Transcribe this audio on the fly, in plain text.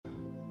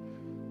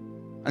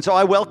And so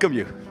I welcome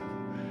you.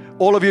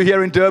 All of you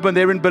here in Durban,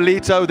 they're in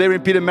Ballito, they're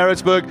in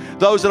Pietermaritzburg,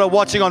 those that are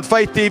watching on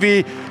Faith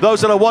TV,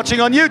 those that are watching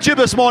on YouTube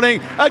this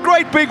morning, a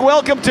great big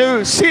welcome to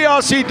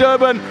CRC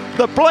Durban,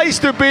 the place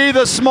to be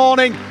this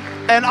morning.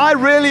 And I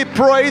really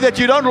pray that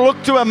you don't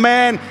look to a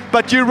man,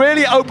 but you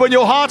really open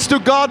your hearts to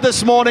God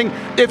this morning.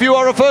 If you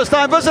are a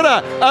first-time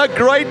visitor, a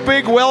great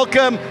big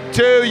welcome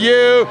to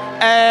you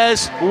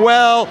as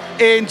well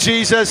in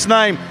Jesus'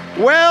 name.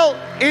 Well,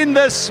 in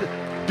this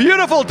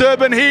beautiful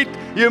Durban heat,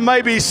 you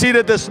may be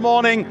seated this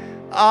morning.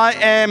 I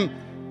am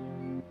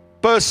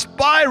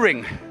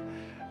perspiring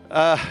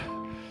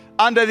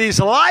under these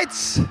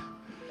lights.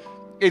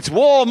 It's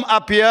warm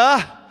up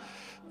here.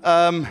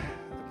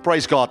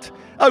 Praise God.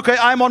 Okay,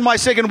 I'm on my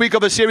second week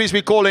of a series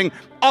we're calling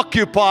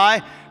Occupy,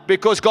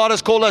 because God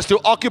has called us to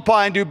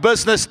occupy and do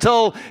business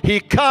till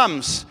He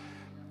comes.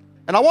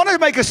 And I want to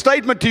make a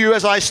statement to you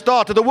as I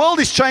start. The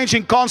world is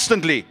changing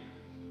constantly,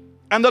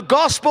 and the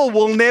gospel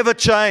will never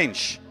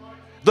change.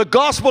 The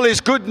gospel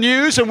is good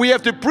news, and we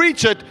have to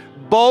preach it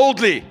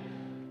boldly.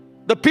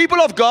 The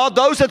people of God,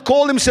 those that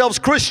call themselves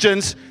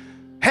Christians,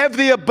 have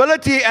the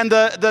ability and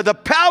the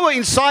power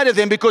inside of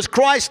them, because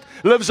Christ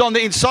lives on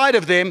the inside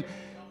of them,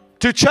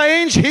 to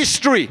change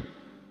history,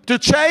 to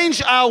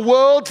change our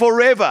world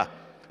forever.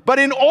 But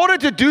in order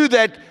to do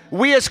that,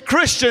 we as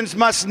Christians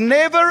must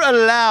never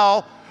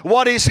allow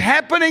what is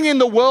happening in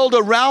the world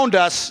around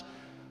us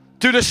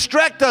to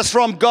distract us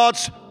from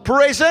God's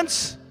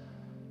presence,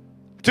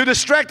 to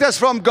distract us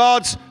from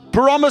God's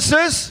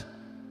promises,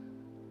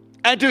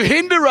 and to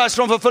hinder us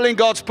from fulfilling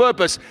God's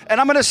purpose.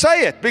 And I'm going to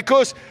say it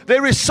because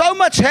there is so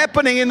much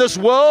happening in this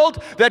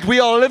world that we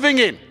are living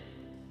in.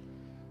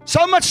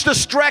 So much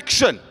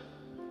distraction,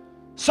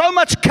 so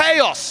much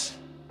chaos,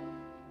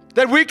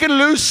 that we can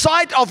lose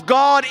sight of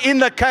God in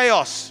the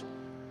chaos.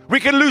 We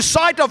can lose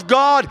sight of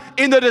God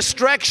in the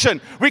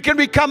distraction. We can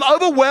become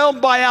overwhelmed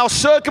by our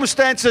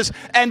circumstances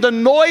and the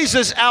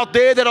noises out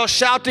there that are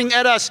shouting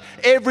at us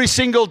every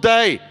single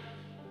day.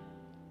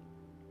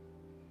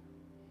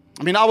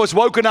 I mean, I was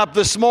woken up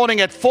this morning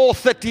at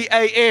 4:30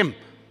 a.m.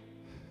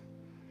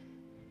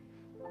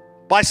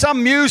 by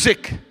some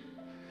music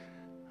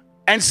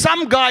and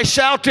some guy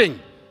shouting.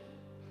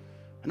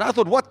 And I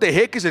thought, what the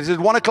heck is it? Is it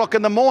 1 o'clock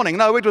in the morning?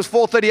 No, it was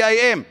 4:30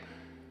 a.m.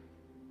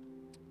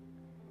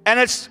 And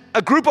it's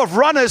a group of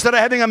runners that are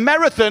having a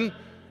marathon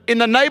in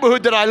the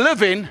neighborhood that I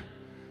live in.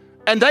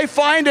 And they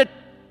find it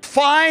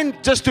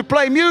fine just to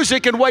play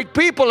music and wake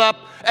people up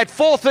at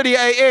 4:30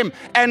 a.m.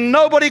 And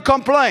nobody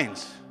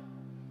complains.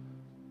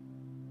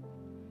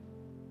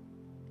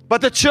 But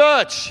the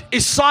church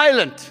is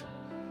silent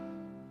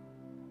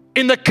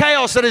in the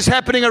chaos that is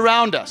happening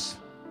around us.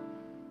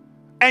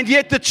 And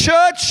yet the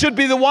church should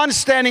be the one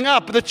standing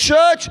up. The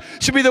church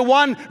should be the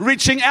one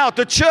reaching out.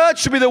 The church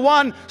should be the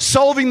one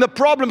solving the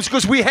problems,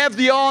 because we have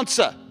the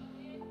answer.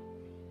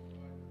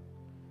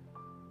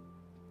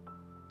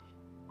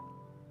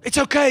 It's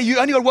okay, you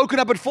only got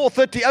woken up at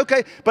 4:30,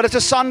 okay, but it's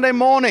a Sunday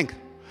morning.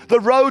 The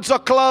roads are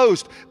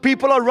closed.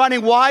 People are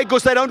running. Why?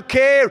 Because they don't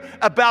care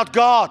about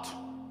God.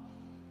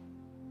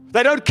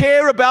 They don't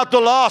care about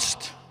the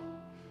lost.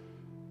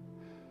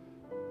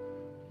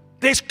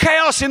 There's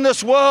chaos in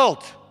this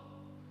world.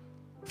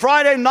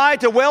 Friday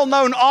night, a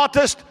well-known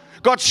artist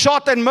got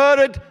shot and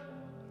murdered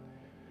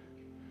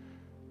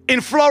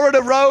in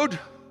Florida Road,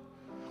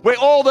 where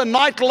all the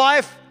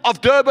nightlife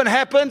of Durban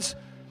happens,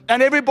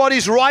 and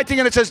everybody's writing,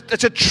 and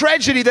it's a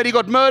tragedy that he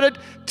got murdered.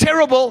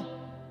 Terrible.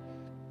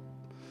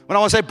 When I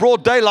want to say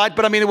broad daylight,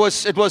 but I mean it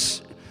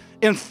was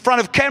in front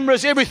of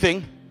cameras,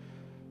 everything.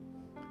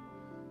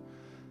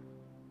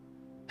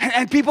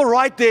 And people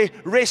write there,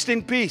 rest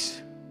in peace.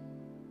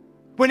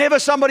 Whenever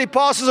somebody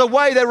passes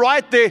away, they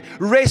write there,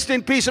 rest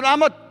in peace. And I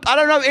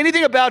don't know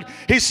anything about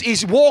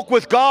his walk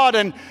with God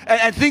and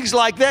things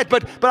like that,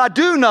 but I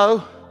do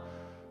know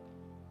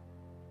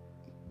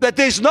that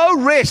there's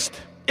no rest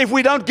if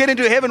we don't get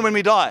into heaven when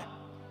we die.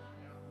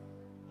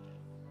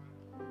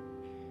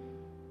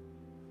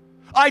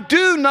 I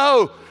do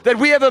know that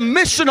we have a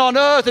mission on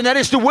earth, and that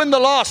is to win the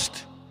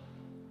lost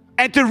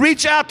and to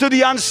reach out to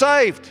the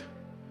unsaved.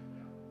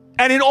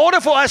 And in order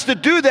for us to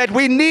do that,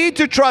 we need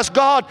to trust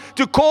God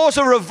to cause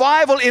a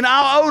revival in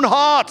our own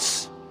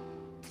hearts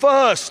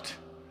first.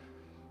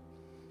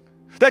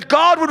 That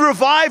God would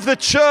revive the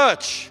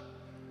church.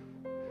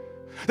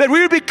 That we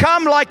would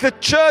become like the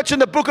church in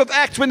the book of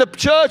Acts, when the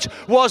church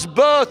was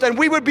birthed, and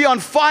we would be on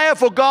fire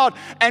for God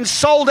and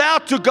sold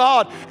out to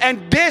God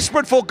and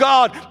desperate for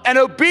God and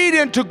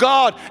obedient to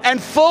God and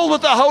filled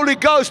with the Holy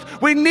Ghost.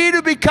 We need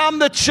to become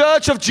the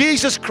church of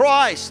Jesus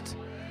Christ,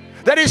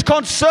 that is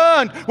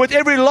concerned with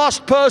every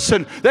lost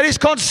person, that is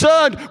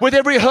concerned with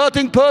every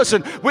hurting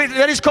person,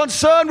 that is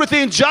concerned with the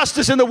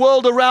injustice in the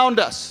world around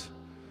us.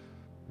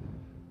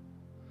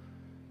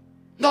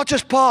 Not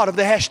just part of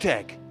the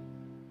hashtag.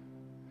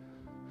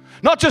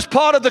 Not just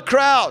part of the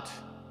crowd.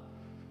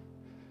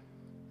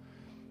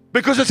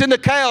 Because it's in the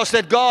chaos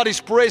that God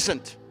is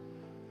present.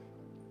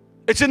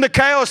 It's in the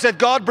chaos that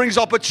God brings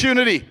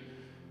opportunity.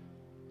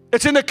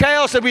 It's in the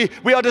chaos that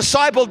we are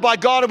discipled by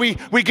God, and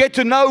we get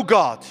to know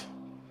God.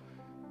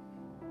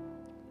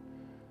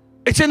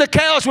 It's in the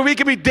chaos where we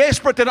can be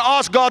desperate and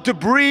ask God to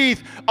breathe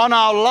on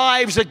our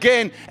lives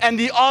again, and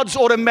the odds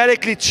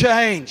automatically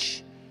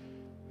change.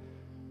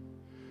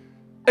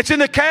 It's in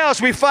the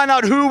chaos we find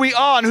out who we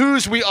are and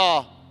whose we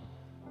are.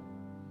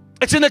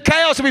 It's in the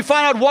chaos that we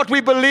find out what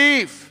we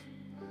believe.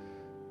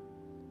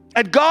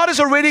 And God has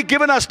already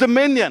given us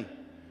dominion.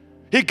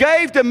 He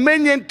gave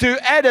dominion to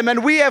Adam,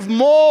 and we have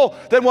more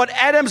than what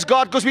Adam's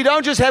got, because we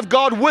don't just have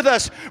God with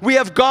us, we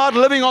have God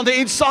living on the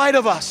inside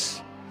of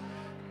us.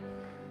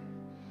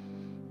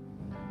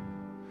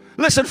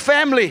 Listen,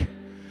 family,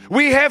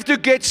 we have to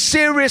get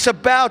serious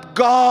about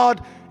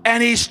God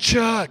and His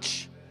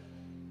church.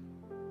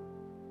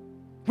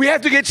 We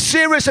have to get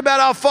serious about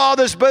our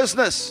Father's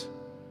business.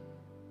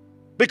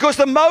 Because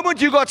the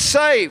moment you got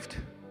saved,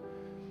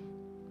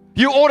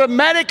 you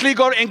automatically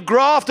got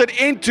engrafted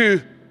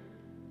into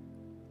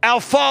our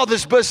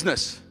Father's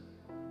business.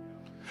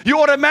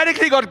 You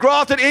automatically got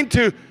grafted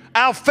into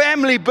our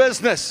family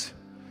business.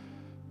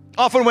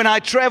 Often when I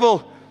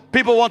travel,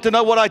 people want to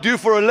know what I do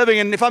for a living.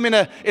 And if I'm in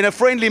a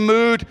friendly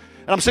mood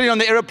and I'm sitting on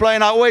the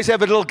airplane, I always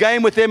have a little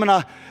game with them, and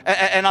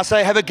I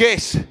say, have a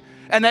guess.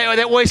 And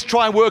they always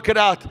try and work it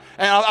out.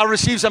 And I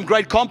receive some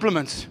great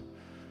compliments.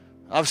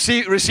 I've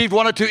received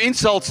one or two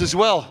insults as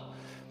well.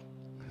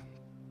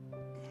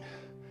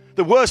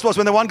 The worst was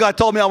when the one guy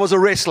told me I was a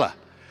wrestler.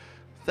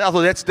 I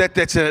thought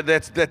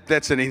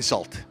that's an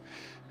insult.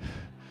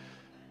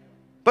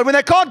 But when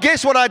they can't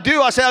guess what I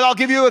do, I say, I'll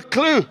give you a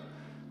clue.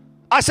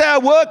 I say, I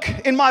work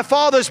in my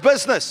Father's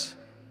business.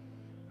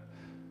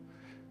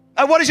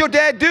 And what does your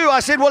dad do? I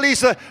said, well,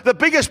 he's the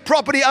biggest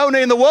property owner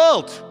in the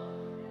world.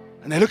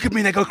 And they look at me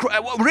and they go,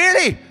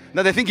 really?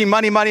 No, they're thinking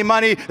money, money,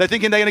 money. They're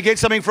thinking they're going to get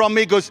something from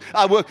me because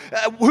I work.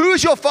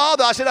 Who's your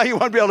father? I said, oh, you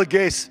won't be able to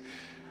guess.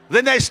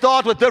 Then they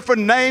start with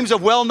different names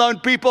of well-known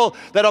people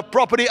that are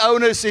property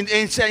owners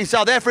in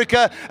South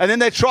Africa. And then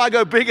they try to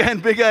go bigger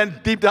and bigger.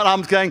 And deep down,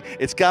 I'm going,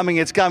 it's coming,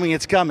 it's coming,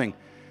 it's coming.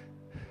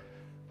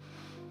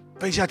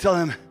 Eventually I tell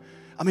them,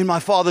 I'm in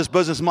my Father's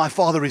business. My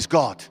Father is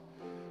God.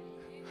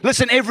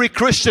 Listen, every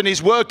Christian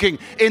is working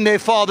in their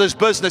Father's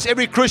business.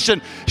 Every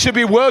Christian should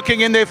be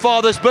working in their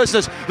Father's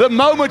business. The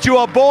moment you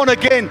are born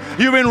again,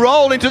 you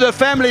enroll into the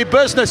family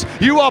business.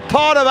 You are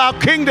part of our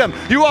kingdom.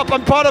 You are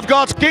part of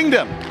God's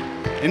kingdom.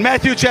 In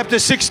Matthew chapter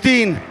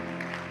 16,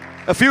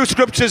 a few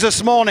scriptures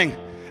this morning,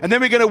 and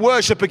then we're going to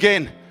worship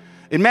again.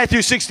 In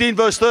Matthew 16,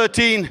 verse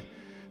 13,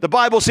 the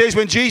Bible says,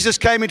 when Jesus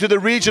came into the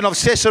region of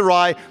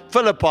Caesarea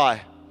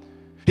Philippi,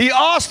 He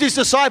asked His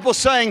disciples,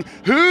 saying,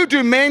 who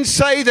do men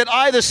say that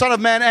I, the Son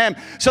of Man, am?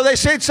 So they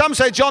said, some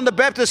say John the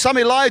Baptist, some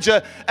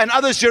Elijah, and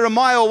others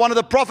Jeremiah or one of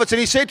the prophets. And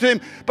He said to him,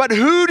 but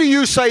who do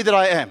you say that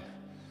I am?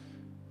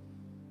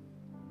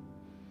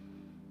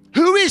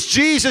 Who is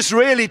Jesus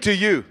really to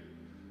you?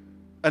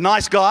 A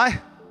nice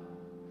guy?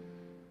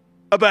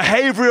 A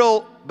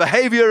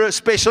behavior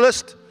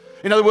specialist?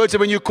 In other words,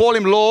 when you call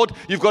Him Lord,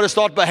 you've got to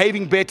start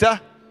behaving better?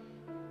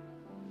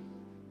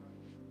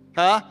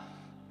 Huh?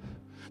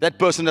 That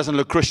person doesn't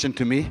look Christian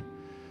to me.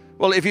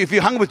 Well, if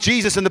you hung with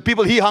Jesus and the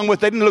people He hung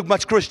with, they didn't look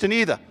much Christian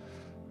either.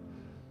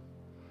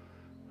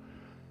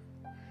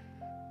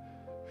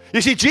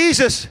 You see,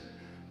 Jesus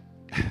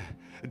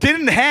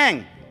didn't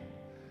hang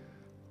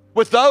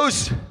with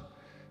those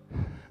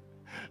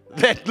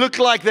that looked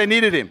like they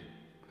needed Him.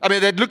 I mean,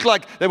 that looked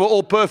like they were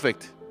all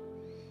perfect.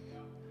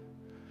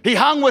 He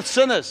hung with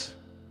sinners.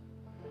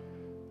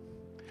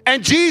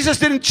 And Jesus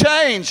didn't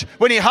change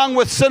when He hung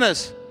with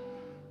sinners.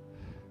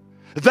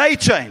 They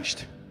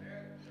changed.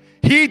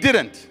 He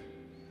didn't.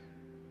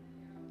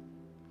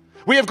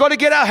 We have got to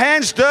get our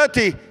hands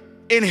dirty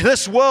in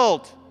this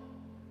world.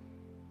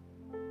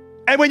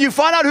 And when you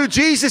find out who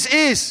Jesus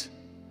is,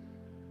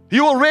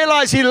 you will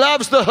realize He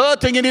loves the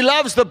hurting, and He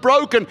loves the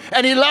broken,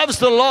 and He loves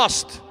the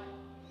lost.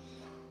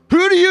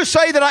 Who do you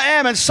say that I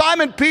am? And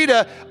Simon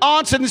Peter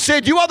answered and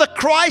said, you are the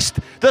Christ,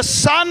 the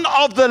Son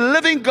of the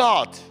living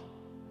God.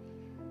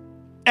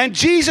 And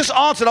Jesus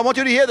answered, I want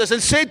you to hear this,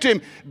 and said to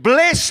him,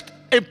 blessed,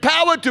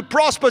 empowered to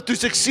prosper, to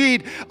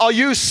succeed, are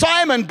you,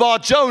 Simon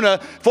Bar-Jonah,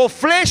 for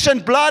flesh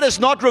and blood has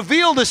not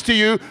revealed this to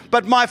you,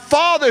 but my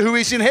Father who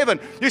is in heaven.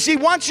 You see,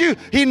 once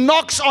He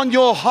knocks on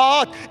your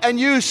heart and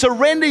you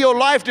surrender your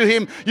life to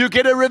Him, you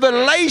get a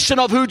revelation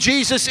of who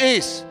Jesus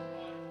is.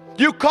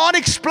 You can't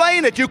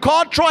explain it. You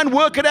can't try and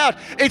work it out.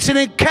 It's an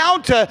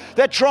encounter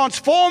that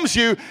transforms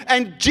you.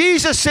 And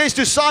Jesus says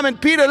to Simon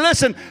Peter,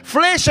 listen,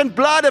 flesh and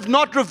blood have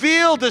not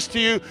revealed this to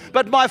you,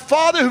 but my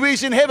Father who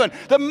is in heaven.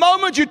 The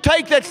moment you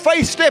take that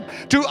faith step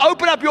to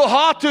open up your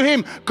heart to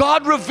Him,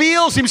 God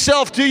reveals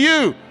Himself to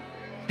you.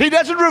 He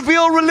doesn't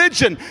reveal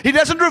religion. He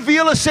doesn't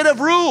reveal a set of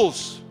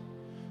rules.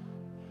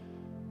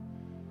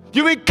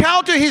 You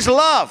encounter His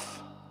love.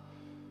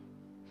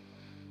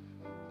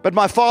 But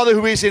my Father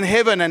who is in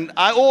heaven, and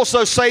I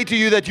also say to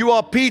you that you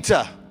are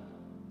Peter.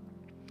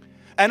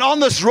 And on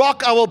this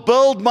rock I will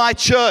build my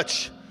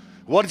church.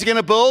 What is He going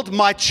to build?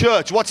 My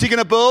church. What's He going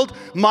to build?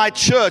 My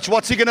church.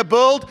 What's He going to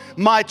build?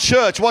 My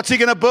church. What's He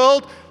going to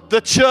build?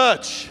 The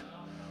church.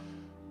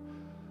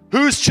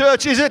 Whose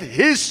church is it?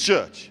 His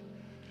church.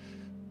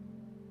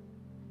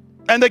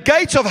 And the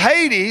gates of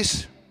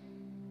Hades,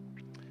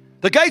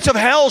 the gates of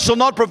hell shall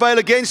not prevail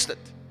against it.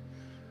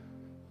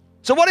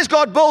 So what is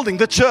God building?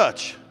 The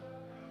church.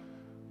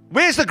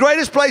 Where's the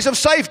greatest place of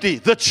safety?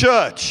 The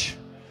church.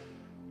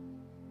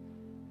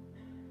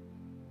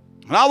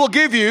 And I will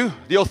give you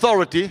the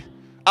authority.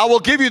 I will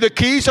give you the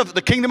keys of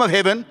the kingdom of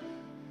heaven.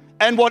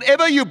 And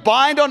whatever you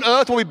bind on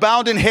earth will be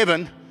bound in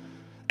heaven.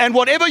 And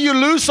whatever you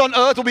loose on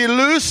earth will be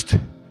loosed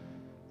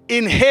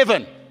in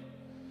heaven.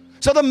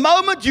 So the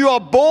moment you are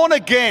born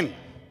again,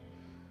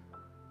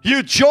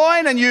 you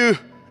join and you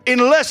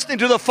enlist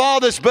into the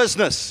Father's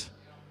business.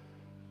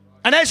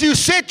 And as you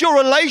set your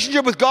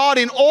relationship with God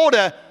in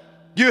order,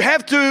 you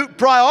have to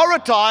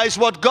prioritize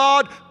what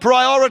God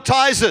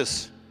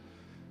prioritizes.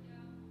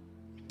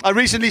 I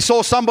recently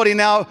saw somebody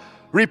now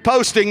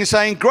reposting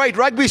saying, great,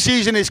 rugby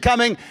season is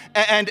coming,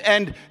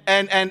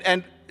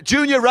 and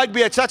junior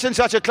rugby at such and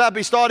such a club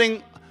is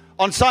starting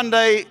on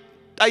Sunday,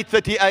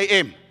 8:30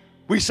 a.m.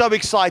 We're so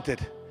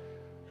excited.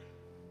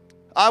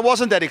 I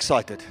wasn't that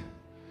excited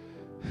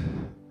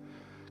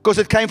because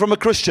it came from a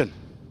Christian.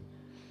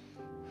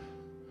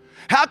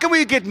 How can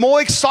we get more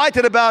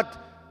excited about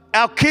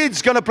our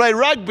kids going to play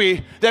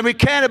rugby than we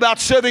can about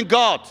serving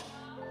God?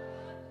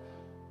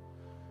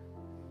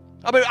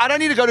 I don't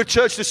need to go to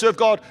church to serve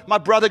God. My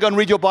brother, go and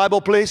read your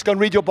Bible, please. Go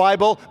and read your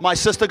Bible. My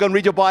sister, go and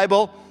read your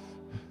Bible.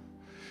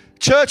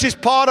 Church is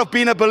part of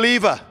being a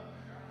believer.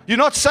 You're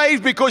not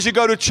saved because you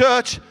go to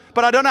church,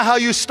 but I don't know how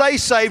you stay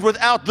saved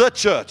without the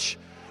church.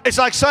 It's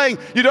like saying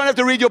you don't have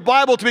to read your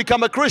Bible to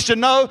become a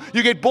Christian. No,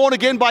 you get born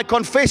again by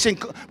confessing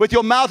with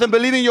your mouth and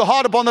believing in your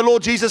heart upon the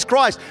Lord Jesus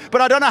Christ. But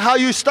I don't know how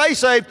you stay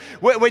saved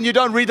when you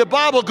don't read the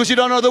Bible because you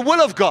don't know the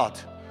will of God.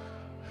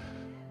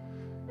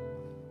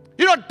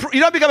 You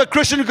don't become a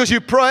Christian because you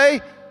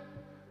pray,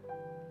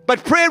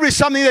 but prayer is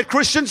something that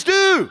Christians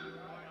do.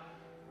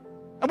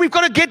 And we've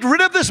got to get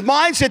rid of this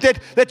mindset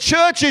that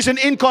church is an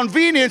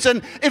inconvenience,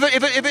 and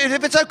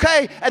if it's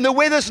okay and the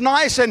weather's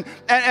nice and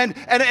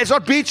it's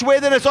not beach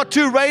weather and it's not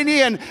too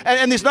rainy and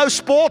there's no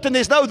sport and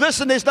there's no this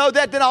and there's no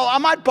that, then I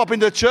might pop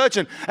into church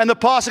and the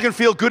pastor can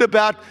feel good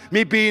about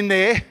me being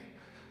there.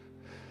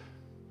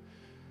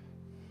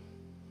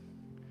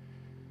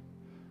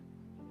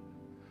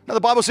 Now the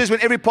Bible says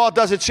when every part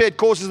does its share, it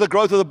causes the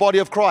growth of the body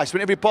of Christ.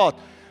 When every part.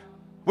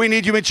 We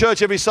need you in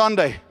church every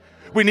Sunday.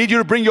 We need you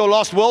to bring your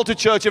lost world to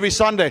church every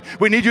Sunday.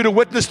 We need you to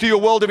witness to your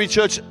world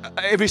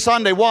every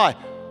Sunday. Why?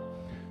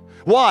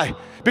 Why?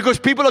 Because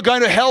people are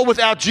going to hell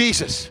without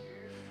Jesus.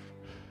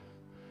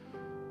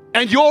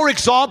 And your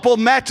example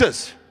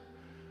matters.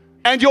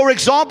 And your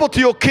example to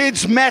your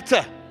kids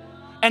matter.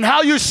 And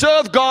how you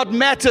serve God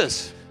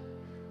matters.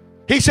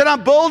 He said,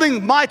 I'm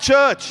building my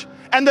church,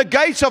 and the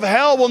gates of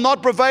hell will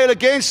not prevail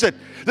against it.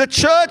 The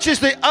church is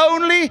the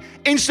only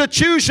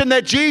institution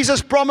that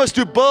Jesus promised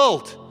to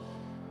build.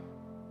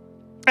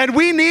 And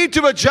we need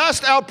to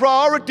adjust our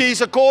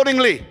priorities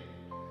accordingly.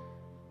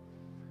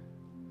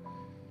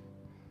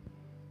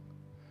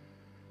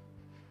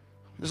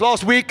 This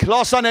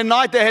last Sunday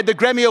night, they had the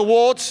Grammy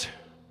Awards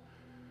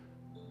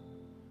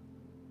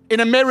in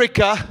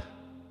America.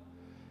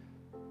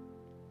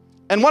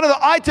 And one of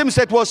the items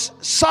that was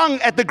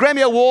sung at the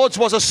Grammy Awards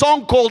was a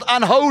song called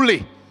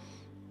Unholy.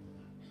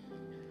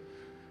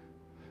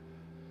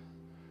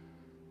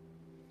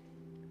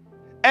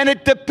 And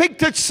it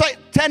depicted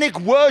satanic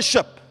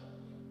worship.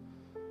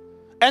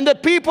 And the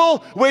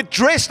people were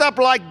dressed up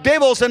like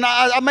devils, and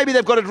maybe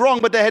they've got it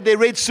wrong, but they had their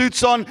red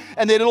suits on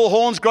and their little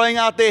horns growing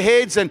out their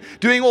heads and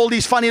doing all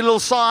these funny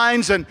little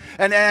signs and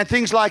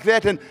things like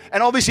that. And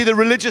obviously the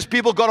religious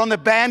people got on the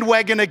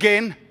bandwagon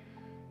again.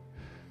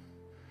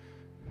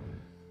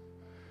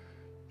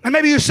 And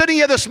maybe you're sitting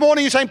here this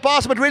morning, you're saying,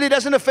 Pastor, but really it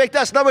doesn't affect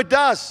us. No, it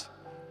does.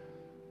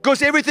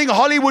 Because everything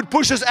Hollywood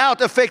pushes out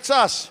affects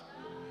us.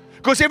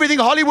 Because everything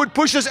Hollywood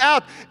pushes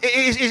out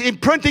is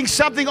imprinting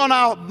something in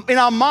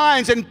our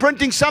minds and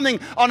imprinting something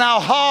on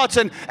our hearts.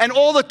 And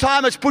all the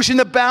time it's pushing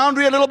the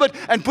boundary a little bit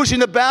and pushing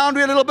the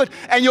boundary a little bit.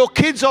 And your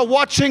kids are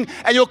watching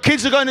and your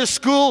kids are going to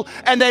school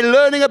and they're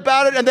learning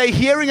about it and they're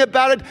hearing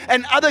about it.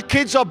 And other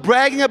kids are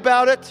bragging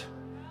about it.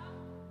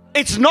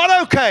 It's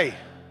not okay.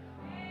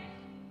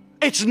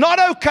 It's not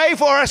okay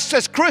for us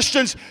as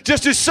Christians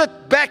just to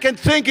sit back and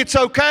think it's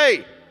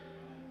okay.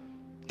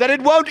 That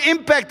it won't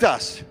impact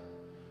us.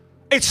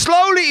 It's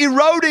slowly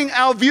eroding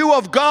our view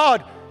of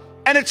God,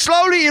 and it's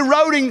slowly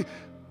eroding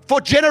for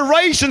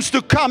generations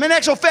to come. In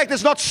actual fact,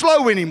 it's not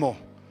slow anymore.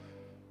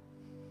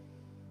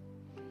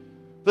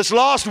 This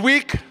last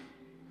week,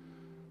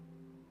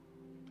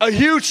 a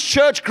huge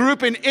church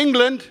group in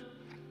England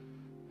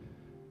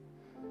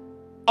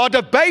are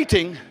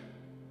debating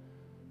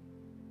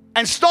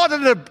and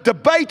started a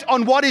debate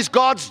on what is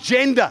God's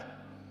gender.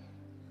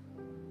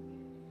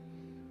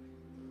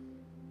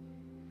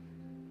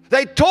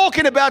 They're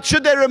talking about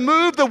should they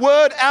remove the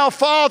word Our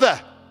Father.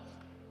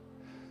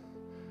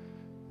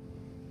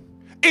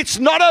 It's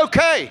not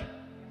okay.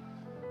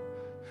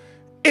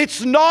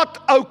 It's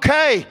not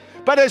okay.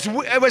 But as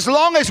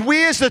long as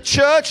we as the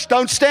church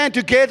don't stand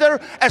together,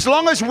 as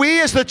long as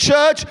we as the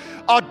church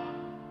are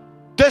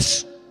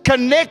disconnected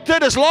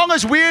connected, as long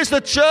as we as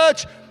the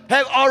church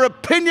are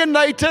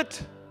opinionated,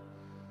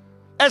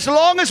 as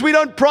long as we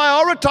don't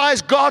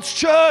prioritize God's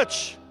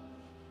church,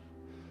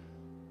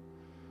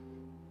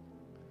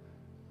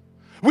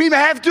 we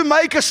have to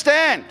make a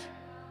stand.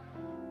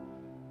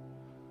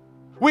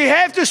 We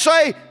have to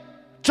say,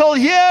 till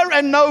here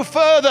and no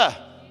further.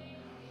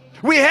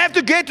 We have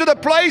to get to the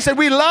place that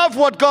we love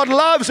what God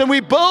loves and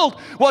we build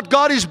what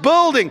God is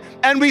building.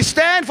 And we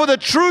stand for the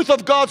truth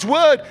of God's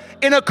word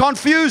in a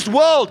confused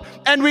world.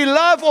 And we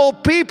love all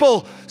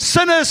people,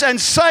 sinners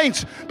and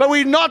saints, but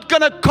we're not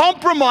going to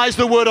compromise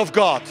the word of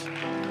God.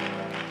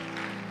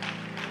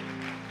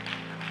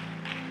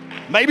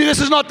 Maybe this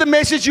is not the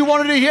message you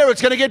wanted to hear.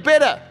 It's going to get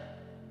better.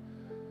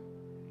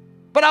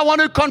 But I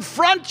want to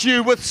confront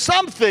you with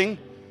something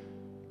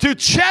to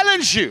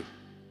challenge you.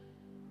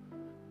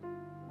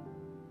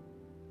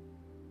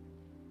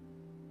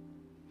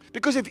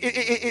 Because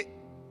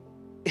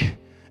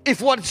if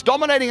what's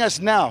dominating us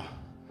now,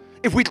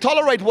 if we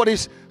tolerate what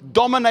is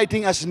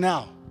dominating us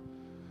now,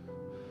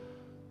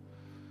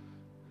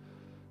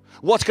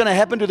 what's going to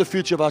happen to the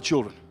future of our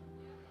children?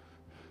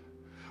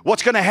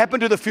 What's going to happen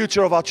to the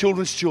future of our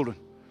children's children?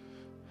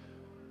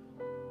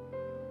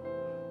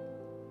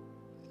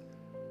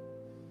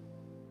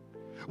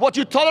 What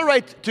you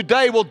tolerate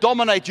today will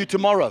dominate you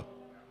tomorrow.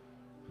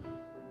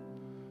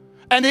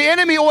 And the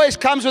enemy always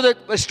comes with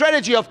a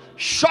strategy of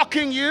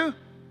shocking you,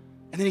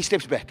 and then he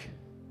steps back.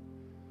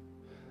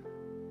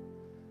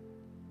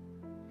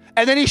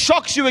 And then he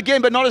shocks you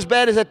again, but not as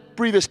bad as that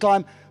previous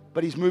time,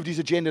 but he's moved his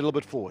agenda a little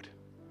bit forward.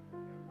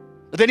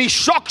 But then he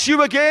shocks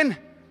you again,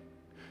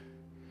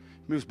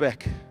 moves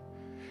back.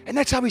 And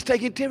that's how he's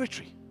taking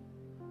territory.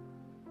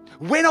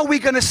 When are we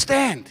going to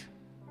stand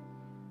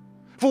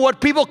for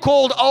what people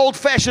called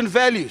old-fashioned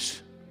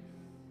values?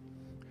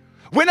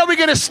 When are we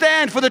going to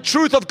stand for the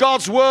truth of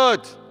God's word?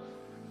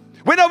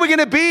 When are we going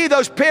to be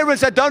those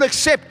parents that don't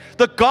accept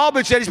the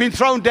garbage that has been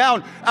thrown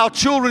down our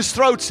children's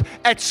throats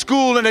at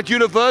school and at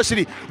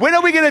university? When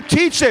are we going to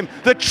teach them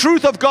the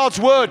truth of God's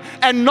word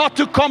and not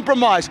to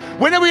compromise?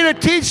 When are we going to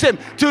teach them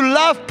to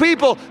love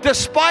people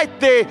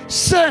despite their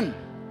sin,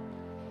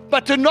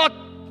 but to not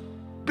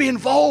be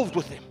involved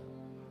with them?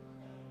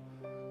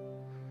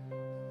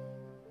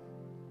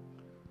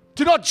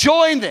 To not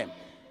join them.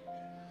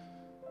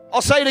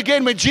 I'll say it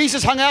again, when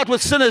Jesus hung out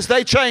with sinners,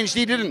 they changed,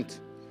 he didn't.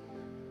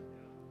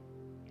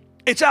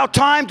 It's our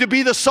time to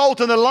be the salt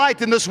and the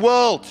light in this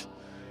world.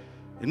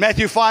 In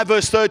Matthew 5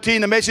 verse 13,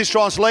 the Message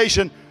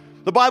translation,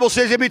 the Bible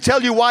says, let me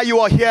tell you why you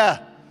are here.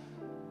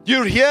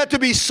 You're here to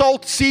be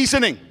salt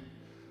seasoning.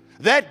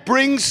 That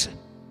brings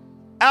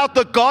out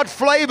the God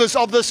flavors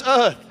of this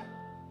earth.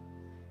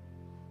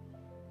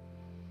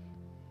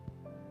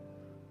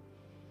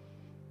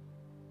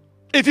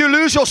 If you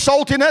lose your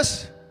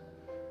saltiness,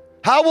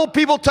 how will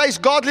people taste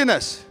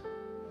godliness?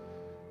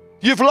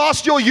 You've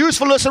lost your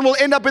usefulness and will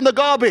end up in the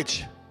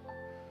garbage.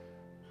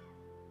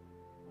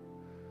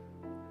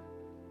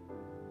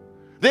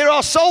 There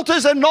are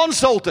salters and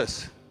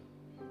non-salters.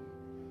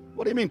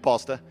 What do you mean,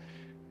 Pastor?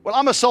 Well,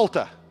 I'm a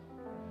salter.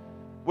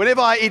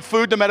 Whenever I eat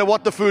food, no matter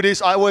what the food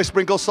is, I always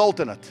sprinkle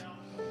salt in it.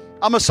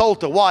 I'm a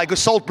salter. Why? Because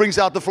salt brings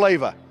out the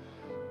flavor.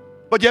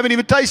 But you haven't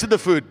even tasted the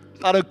food.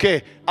 I don't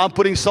care. I'm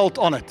putting salt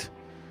on it.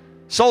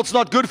 Salt's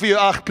not good for you.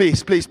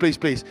 Please, please, please,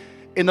 please.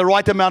 In the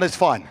right amount, it's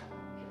fine.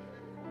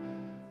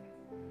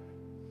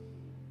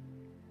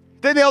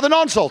 Then there are the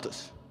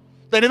non-salters.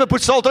 They never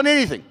put salt on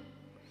anything.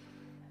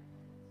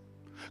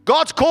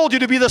 God's called you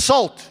to be the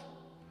salt.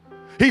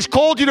 He's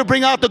called you to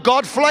bring out the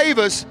God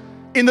flavors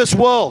in this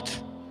world.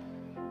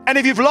 And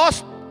if you've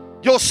lost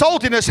your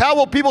saltiness, how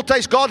will people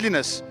taste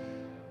godliness?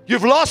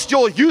 You've lost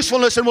your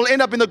usefulness and will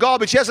end up in the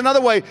garbage. Here's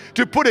another way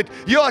to put it.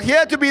 You're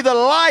here to be the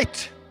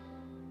light,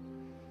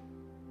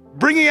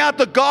 bringing out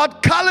the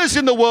God colors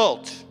in the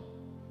world.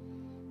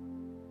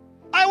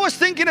 I was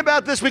thinking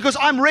about this because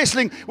I'm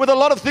wrestling with a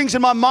lot of things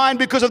in my mind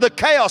because of the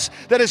chaos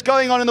that is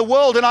going on in the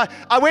world. And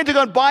I went to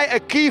go and buy a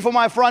key for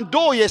my front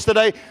door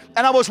yesterday,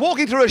 and I was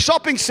walking through a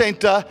shopping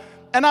center,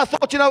 and I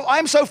thought,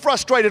 I'm so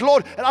frustrated,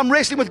 Lord, and I'm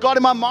wrestling with God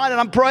in my mind,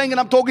 and I'm praying, and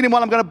I'm talking to Him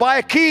while I'm going to buy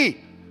a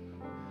key.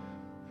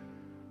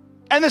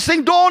 And this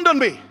thing dawned on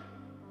me.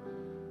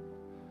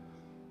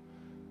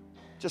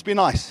 Just be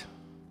nice.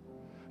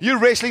 You're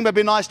wrestling, but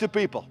be nice to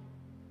people.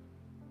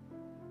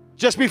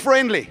 Just be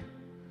friendly.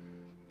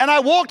 And I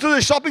walked through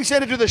the shopping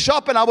center to the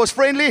shop, and I was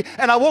friendly,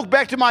 and I walked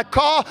back to my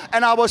car,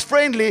 and I was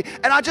friendly,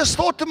 and I just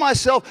thought to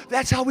myself,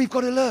 that's how we've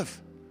got to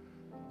live.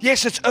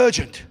 Yes, it's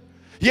urgent.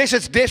 Yes,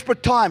 it's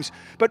desperate times,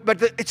 but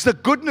it's the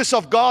goodness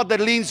of God that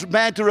leads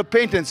man to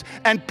repentance.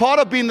 And part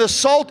of being the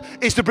salt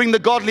is to bring the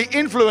godly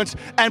influence,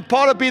 and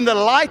part of being the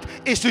light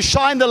is to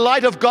shine the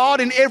light of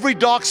God in every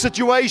dark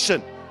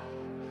situation.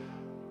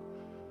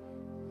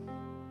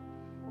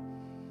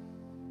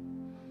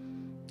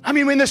 I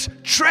mean, when this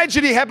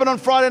tragedy happened on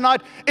Friday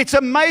night, it's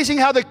amazing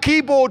how the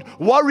keyboard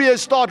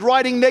warriors start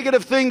writing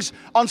negative things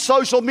on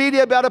social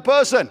media about a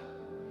person.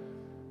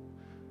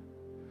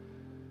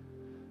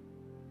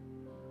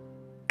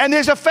 And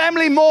there's a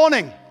family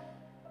mourning.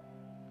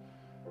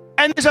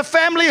 and there's a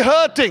family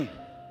hurting,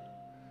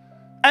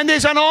 and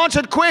there's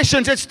unanswered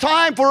questions. It's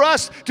time for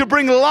us to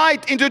bring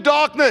light into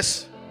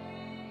darkness,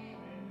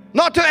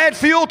 not to add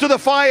fuel to the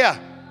fire.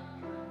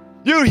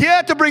 You're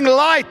here to bring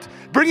light,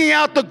 bringing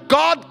out the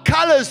God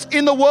colors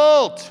in the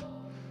world.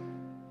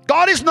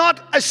 God is not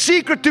a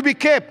secret to be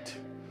kept.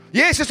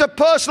 Yes, it's a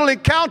personal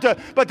encounter,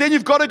 but then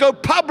you've got to go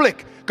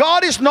public.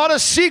 God is not a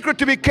secret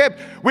to be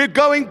kept. We're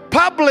going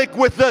public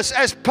with this,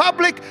 as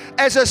public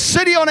as a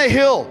city on a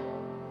hill.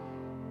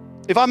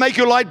 If I make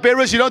you light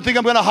bearers, you don't think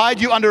I'm going to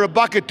hide you under a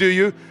bucket, do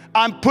you?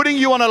 I'm putting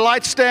you on a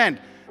light stand.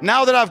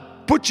 Now that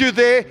I've put you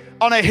there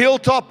on a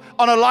hilltop,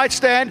 on a light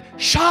stand,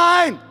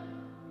 shine.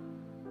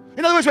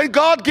 In other words, when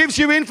God gives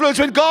you influence,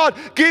 when God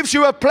gives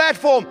you a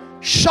platform,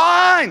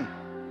 shine.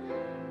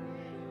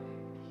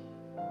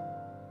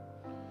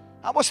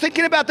 I was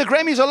thinking about the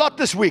Grammys a lot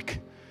this week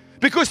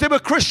because there were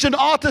Christian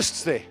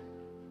artists there.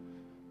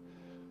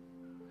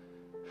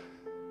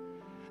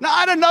 Now,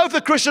 I don't know if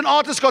the Christian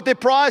artists got their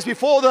prize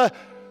before the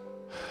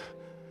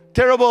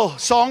terrible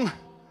song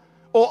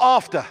or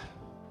after.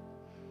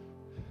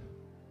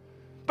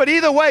 But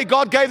either way,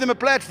 God gave them a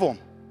platform.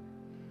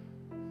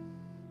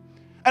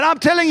 And I'm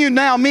telling you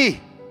now,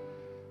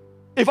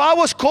 if I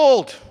was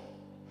called,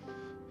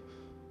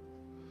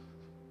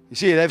 you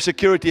see, they have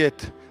security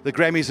at the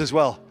Grammys as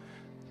well.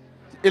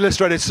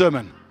 Illustrated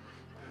sermon.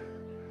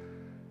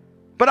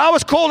 But I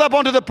was called up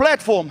onto the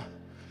platform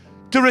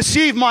to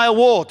receive my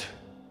award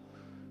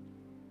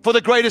for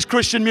the greatest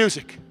Christian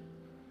music.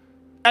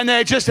 And they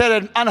had just had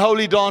an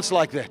unholy dance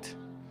like that.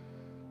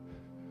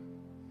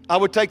 I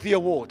would take the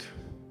award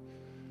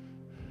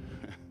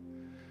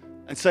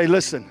and say,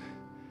 listen,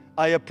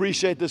 I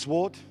appreciate this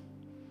award,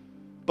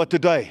 but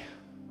today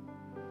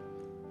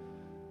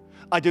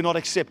I do not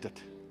accept it,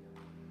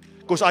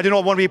 because I do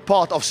not want to be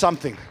part of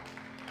something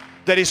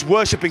that is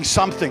worshiping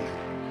something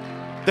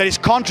that is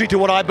contrary to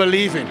what I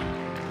believe in.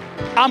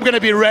 I'm going to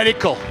be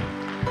radical.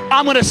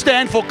 I'm going to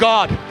stand for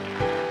God.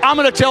 I'm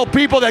going to tell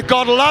people that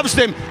God loves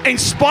them in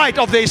spite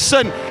of their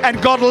sin,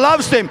 and God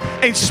loves them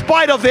in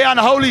spite of their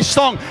unholy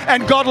song,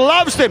 and God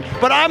loves them.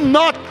 But I'm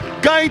not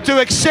going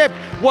to accept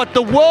what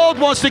the world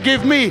wants to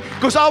give me,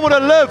 because I want to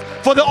live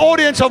for the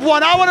audience of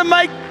one. I want to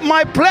make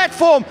my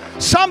platform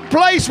some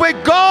place where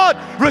God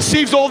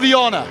receives all the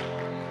honor,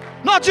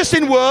 not just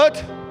in word.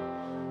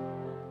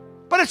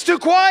 But it's too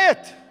quiet.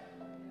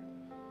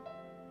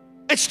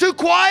 It's too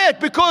quiet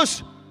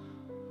because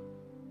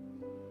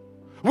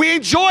we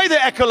enjoy the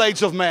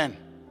accolades of man,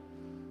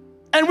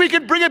 and we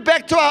can bring it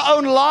back to our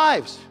own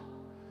lives.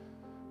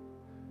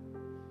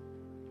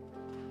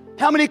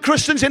 How many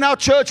Christians in our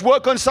church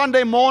work on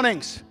Sunday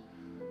mornings?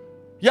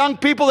 Young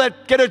people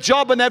that get a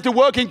job and they have to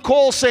work in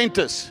call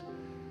centers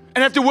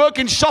and have to work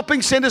in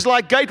shopping centers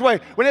like Gateway.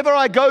 Whenever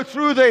I go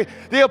through there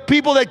are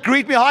people that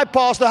greet me, hi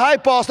pastor, hi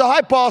pastor,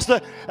 hi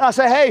pastor. And I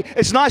say, hey,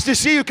 it's nice to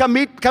see you. Come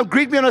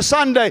greet me on a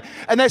Sunday.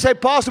 And they say,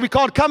 pastor, we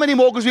can't come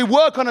anymore because we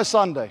work on a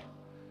Sunday.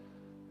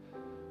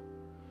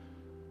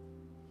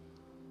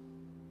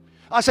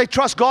 I say,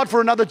 trust God for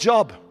another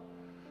job.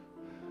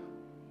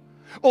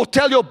 Or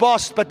tell your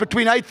boss, but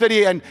between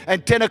 8:30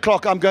 and 10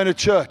 o'clock, I'm going to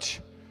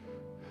church.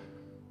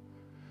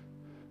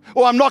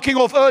 Or I'm knocking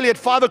off early at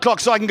 5 o'clock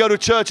so I can go to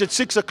church at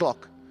 6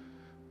 o'clock.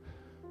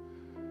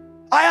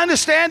 I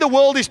understand the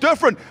world is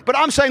different, but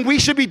I'm saying we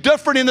should be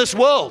different in this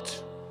world.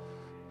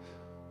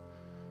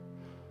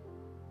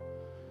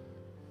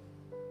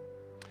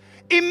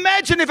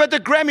 Imagine if at the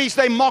Grammys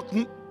they mocked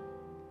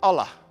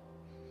Allah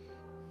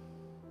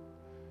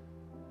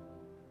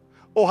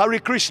or Hare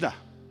Krishna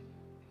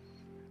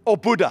or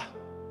Buddha.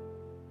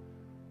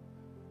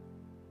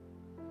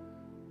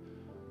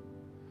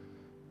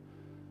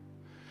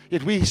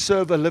 Yet we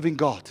serve a living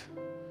God.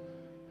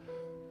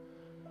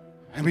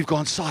 And we've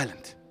gone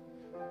silent.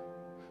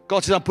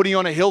 God says, I'm putting you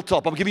on a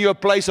hilltop. I'm giving you a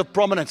place of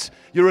prominence.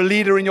 You're a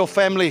leader in your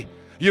family.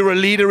 You're a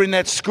leader in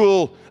that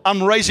school.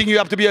 I'm raising you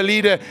up to be a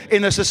leader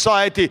in a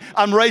society.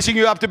 I'm raising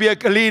you up to be a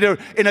leader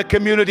in a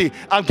community.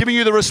 I'm giving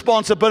you the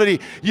responsibility.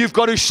 You've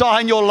got to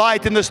shine your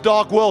light in this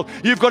dark world.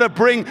 You've got to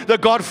bring the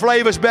God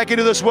flavors back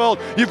into this world.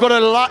 You've got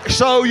to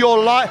show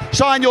your light,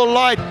 shine your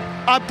light.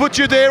 I put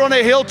you there on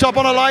a hilltop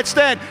on a light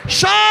stand.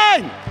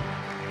 Shine!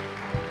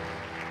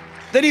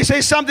 Then he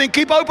says something,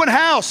 keep open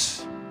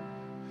house.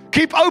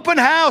 Keep open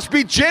house.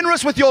 Be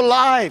generous with your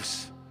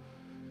lives.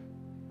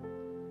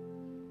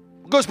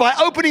 Because by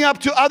opening up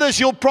to others,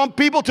 you'll prompt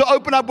people to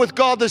open up with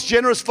God, this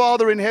generous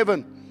Father in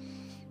heaven.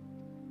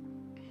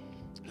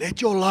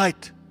 Let your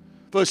light,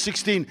 verse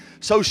 16,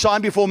 so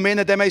shine before men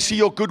that they may see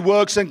your good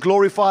works and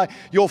glorify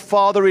your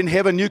Father in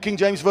heaven. New King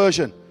James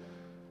Version.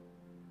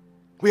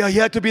 We are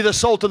here to be the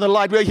salt and the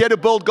light. We are here to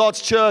build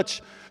God's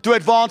church, to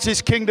advance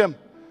His kingdom.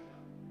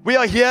 We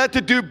are here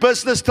to do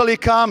business till He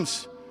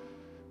comes.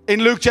 In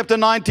Luke chapter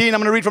 19, I'm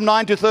going to read from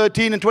 9 to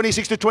 13 and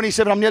 26 to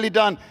 27. I'm nearly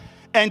done.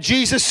 And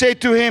Jesus said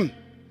to him,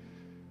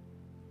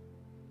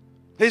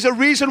 there's a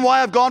reason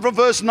why I've gone from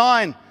verse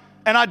 9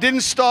 and I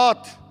didn't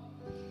start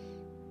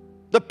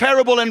the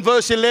parable in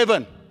verse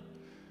 11.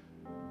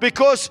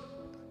 Because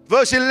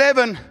verse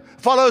 11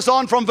 follows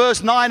on from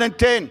verse 9 and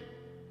 10.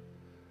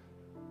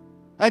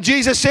 And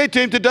Jesus said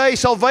to him, today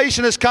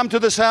salvation has come to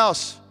this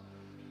house,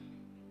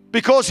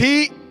 because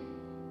he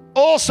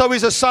also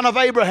is a son of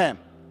Abraham.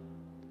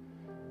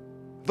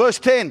 Verse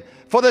 10,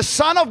 for the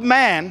Son of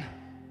Man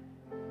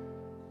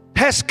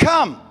has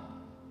come.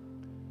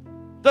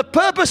 The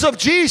purpose of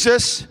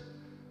Jesus,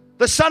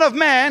 the Son of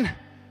Man,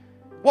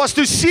 was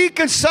to seek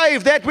and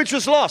save that which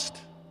was lost.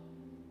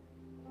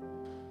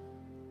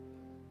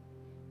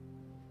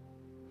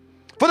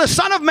 For the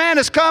Son of Man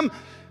has come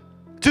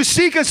to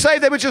seek and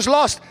save that which is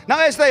lost. Now,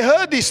 as they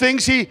heard these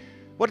things,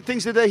 what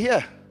things did they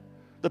hear?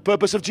 The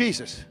purpose of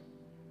Jesus.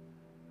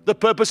 The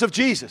purpose of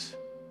Jesus.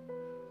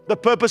 The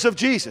purpose of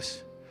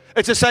Jesus.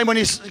 It's the same when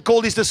he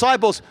called his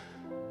disciples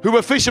who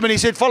were fishermen. He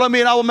said, follow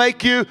me and I will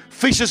make you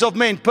fishers of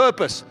men.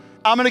 Purpose.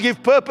 I'm going to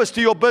give purpose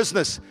to your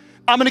business.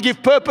 I'm going to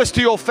give purpose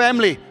to your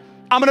family.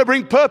 I'm going to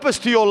bring purpose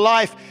to your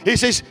life. He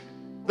says,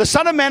 the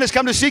Son of Man has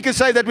come to seek and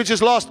save that which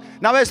is lost.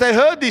 Now, as they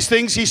heard these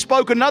things, he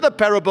spoke another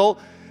parable,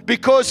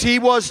 because he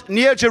was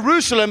near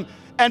Jerusalem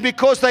and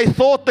because they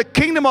thought the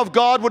kingdom of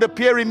God would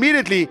appear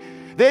immediately.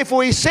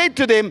 Therefore he said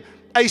to them,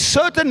 a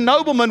certain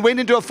nobleman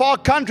went into a far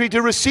country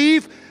to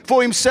receive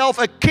for himself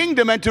a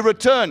kingdom and to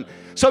return.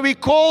 So he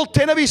called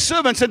 10 of his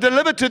servants and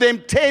delivered to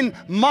them 10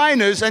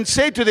 minas and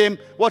said to them,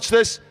 watch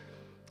this,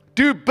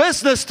 do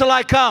business till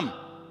I come.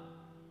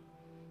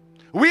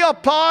 We are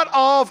part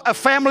of a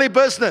family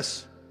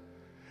business.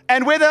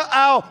 And whether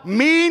our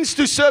means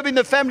to serve in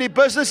the family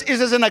business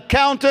is as an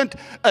accountant,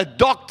 a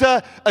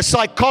doctor, a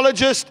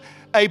psychologist,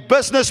 a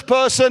business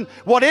person,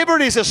 whatever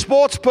it is, a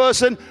sports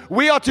person,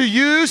 we are to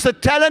use the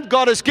talent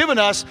God has given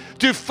us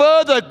to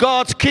further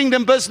God's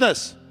kingdom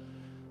business.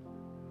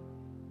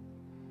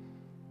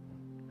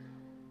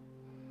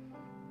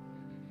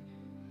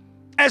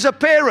 As a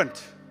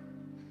parent,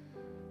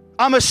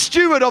 I'm a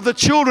steward of the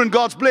children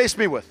God's blessed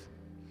me with.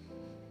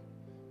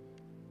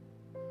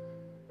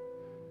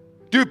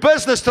 Do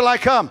business till I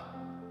come.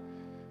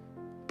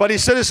 But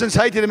his citizens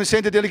hated him and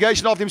sent a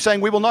delegation after him, saying,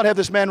 we will not have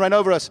this man reign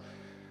over us.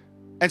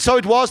 And so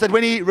it was that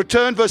when he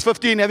returned, verse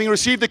 15, having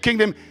received the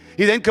kingdom,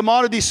 he then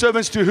commanded these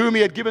servants to whom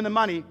he had given the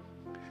money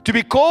to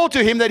be called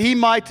to him, that he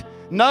might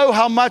know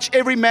how much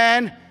every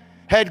man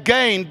had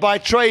gained by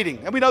trading.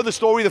 And we know the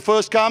story. The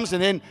first comes,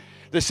 and then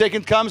the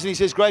second comes, and he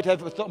says, great,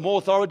 have more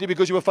authority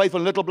because you were faithful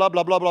in little, blah,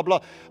 blah, blah, blah, blah.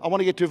 I want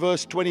to get to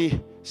verse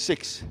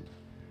 26.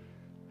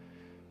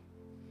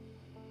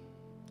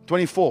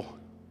 24.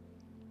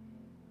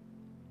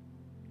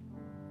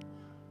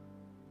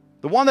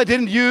 The one that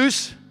didn't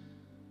use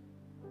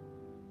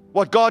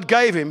what God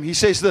gave him, he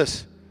says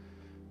this.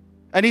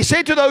 And he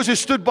said to those who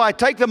stood by,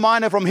 take the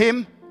mina from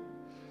him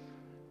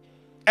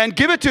and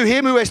give it to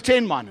him who has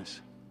 10 minas.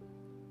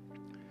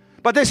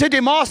 But they said to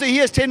him, Master, he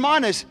has 10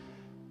 minas.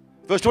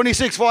 Verse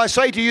 26, for I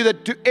say to you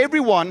that to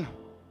everyone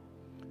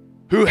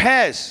who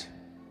has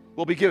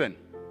will be given.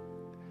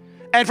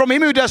 And from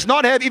him who does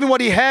not have, even what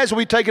he has will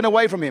be taken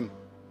away from him.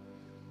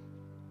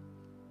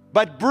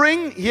 But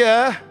bring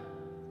here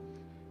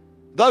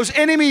those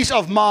enemies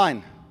of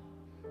mine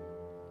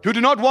who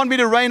do not want me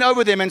to reign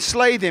over them and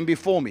slay them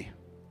before me.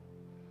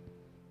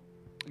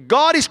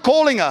 God is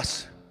calling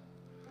us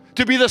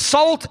to be the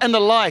salt and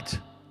the light.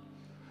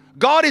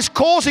 God is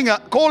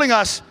calling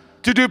us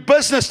to do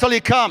business till he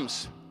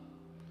comes,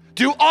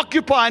 to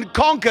occupy and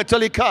conquer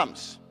till he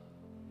comes.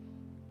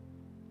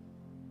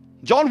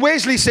 John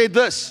Wesley said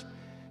this,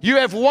 you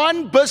have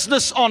one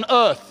business on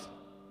earth,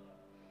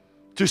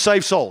 to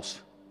save souls.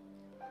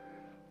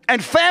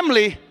 And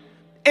family,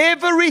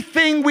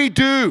 everything we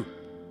do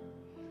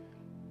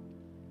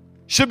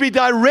should be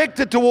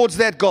directed towards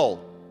that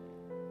goal.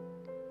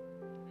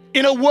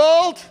 In a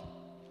world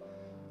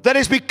that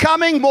is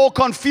becoming more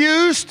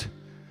confused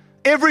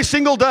every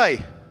single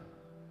day,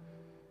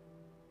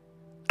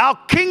 our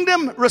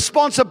kingdom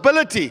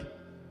responsibility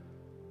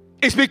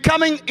is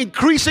becoming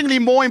increasingly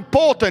more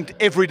important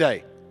every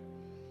day.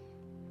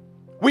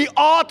 We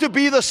are to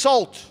be the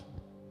salt,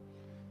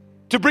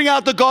 to bring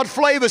out the God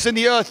flavors in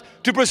the earth,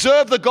 to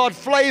preserve the God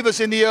flavors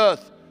in the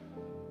earth.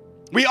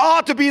 We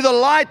are to be the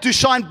light, to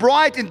shine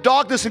bright in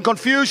darkness and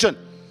confusion.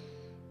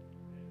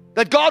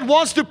 That God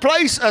wants to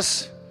place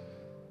us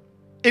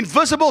in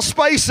visible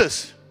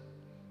spaces,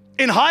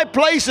 in high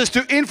places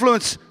to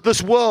influence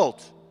this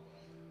world.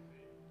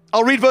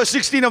 I'll read verse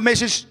 16 of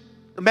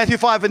Matthew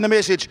 5 in the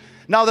Message.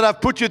 Now that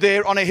I've put you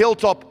there on a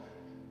hilltop,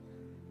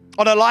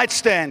 on a light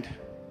stand,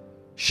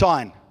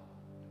 shine.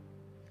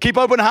 Keep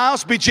open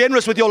house. Be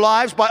generous with your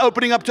lives by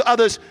opening up to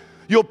others.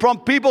 You'll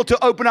prompt people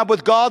to open up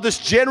with God, this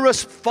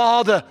generous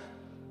Father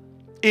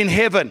in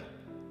heaven.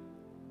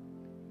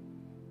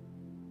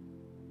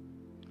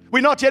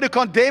 We're not here to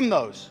condemn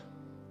those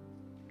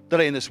that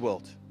are in this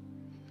world.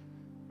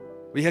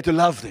 We're here to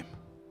love them.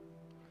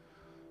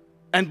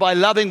 And by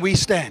loving, we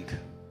stand.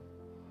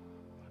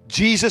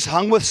 Jesus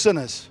hung with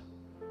sinners.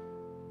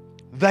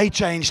 They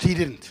changed. He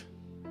didn't.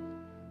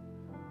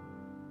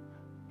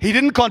 He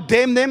didn't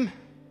condemn them.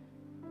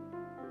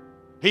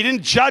 He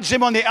didn't judge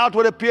them on their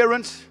outward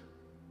appearance.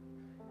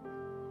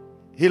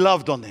 He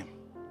loved on them.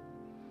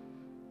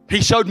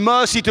 He showed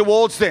mercy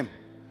towards them.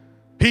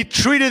 He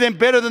treated them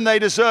better than they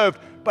deserved,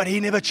 but he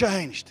never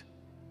changed.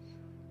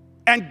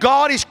 And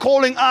God is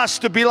calling us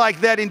to be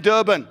like that in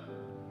Durban,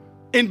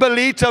 in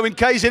Ballito, in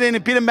KZN,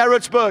 in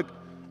Pietermaritzburg,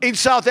 in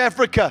South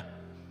Africa.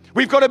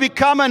 We've got to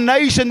become a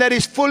nation that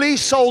is fully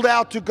sold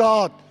out to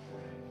God.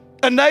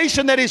 A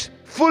nation that is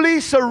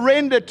fully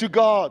surrendered to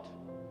God.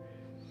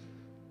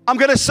 I'm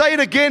going to say it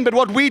again, but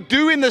what we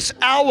do in this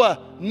hour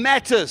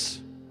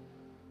matters.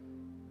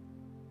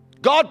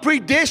 God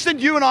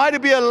predestined you and I to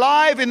be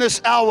alive in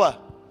this hour.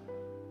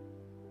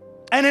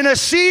 And in a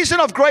season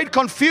of great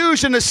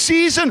confusion, a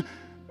season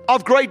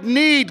of great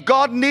need,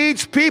 God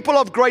needs people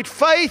of great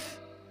faith,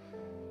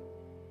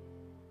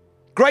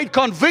 great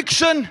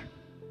conviction,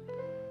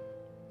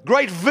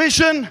 great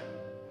vision,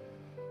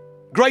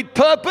 great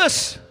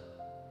purpose,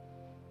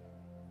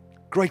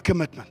 great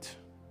commitment.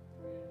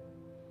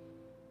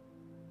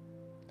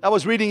 I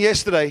was reading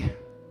yesterday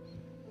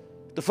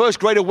the first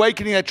great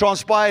awakening that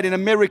transpired in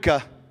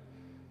America.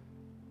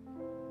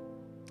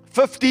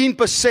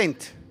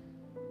 15%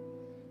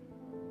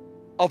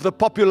 of the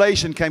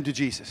population came to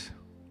Jesus.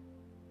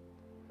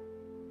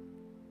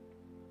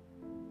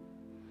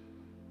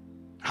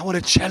 I want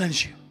to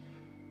challenge you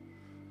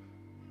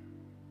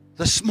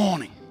this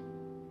morning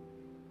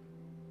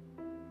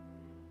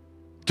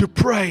to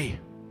pray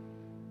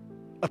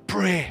a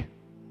prayer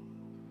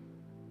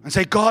and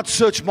say, God,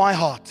 search my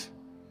heart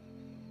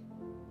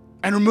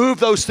and remove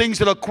those things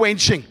that are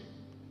quenching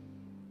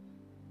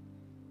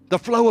the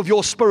flow of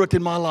your Spirit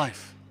in my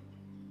life.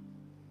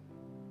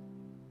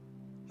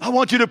 I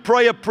want you to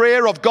pray a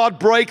prayer of God,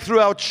 break through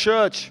our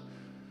church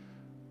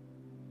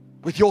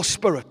with your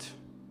Spirit.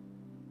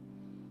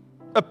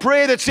 A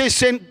prayer that says,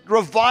 send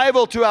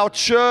revival to our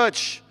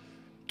church,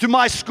 to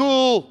my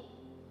school,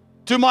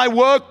 to my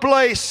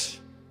workplace.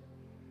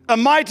 A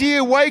mighty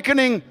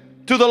awakening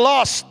to the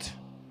lost.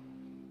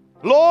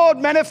 Lord,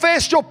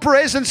 manifest your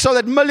presence so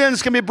that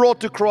millions can be brought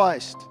to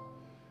Christ.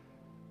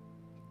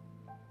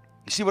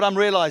 You see what I'm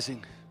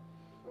realizing?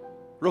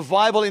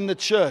 Revival in the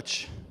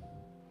church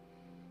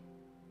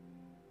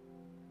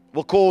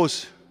will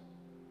cause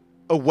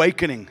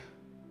awakening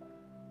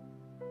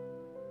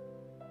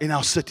in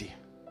our city.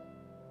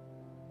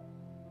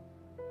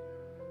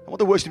 I want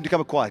the worship team to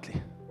come up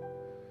quietly.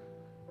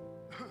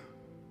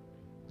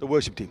 The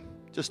worship team.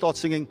 Just start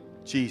singing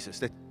Jesus,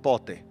 that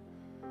part there.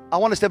 I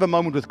want us to have a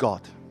moment with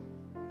God.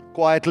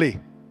 Quietly.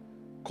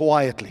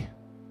 Quietly.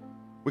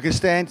 We can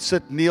stand,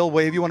 sit, kneel,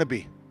 wherever you want to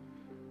be.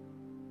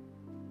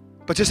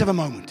 But just have a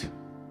moment.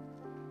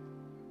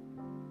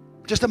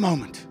 Just a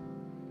moment.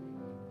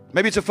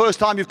 Maybe it's the first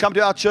time you've come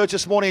to our church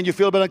this morning and you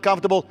feel a bit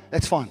uncomfortable.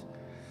 That's fine.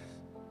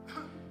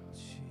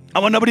 I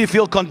want nobody to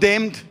feel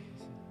condemned.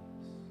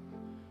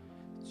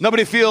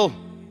 Nobody feel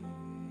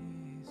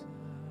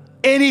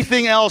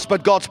anything else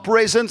but God's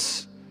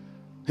presence,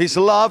 His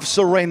love,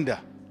 surrender.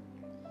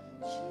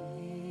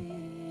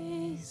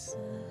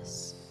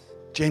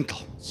 Gentle.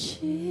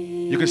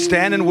 You can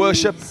stand and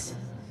worship.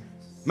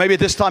 Maybe at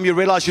this time you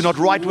realize you're not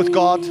right with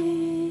God.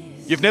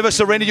 You've never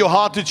surrendered your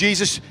heart to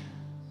Jesus.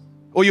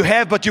 Or you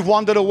have, but you've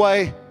wandered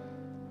away.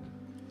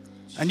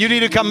 And you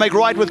need to come make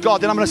right with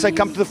God. Then I'm going to say,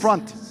 come to the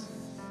front.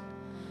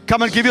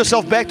 Come and give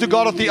yourself back to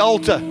God at the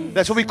altar.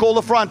 That's what we call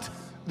the front.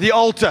 The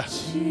altar.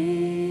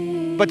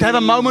 But have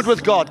a moment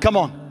with God. Come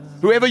on.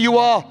 Whoever you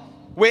are,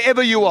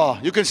 wherever you are.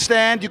 You can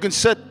stand, you can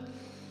sit.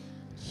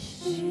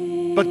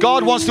 But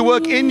God wants to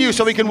work in you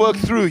so He can work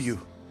through you.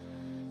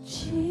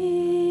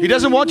 He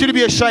doesn't want you to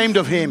be ashamed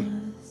of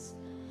Him.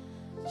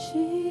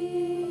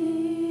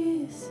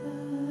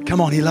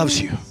 Come on, He loves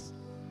you.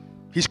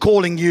 He's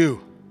calling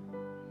you.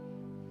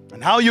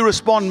 And how you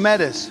respond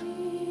matters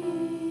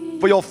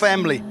for your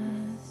family.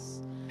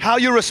 How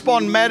you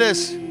respond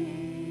matters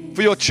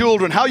for your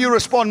children. How you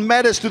respond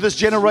matters to this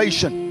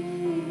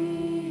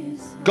generation.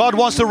 God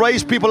wants to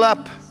raise people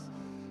up,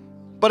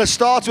 but it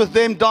starts with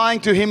them dying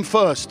to Him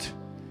first.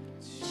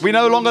 We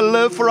no longer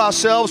live for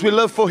ourselves, we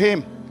live for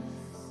Him.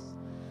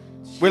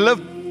 We live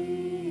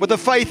with the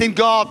faith in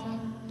God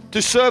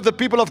to serve the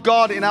people of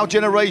God in our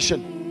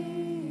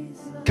generation.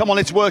 Come on,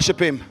 let's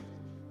worship Him.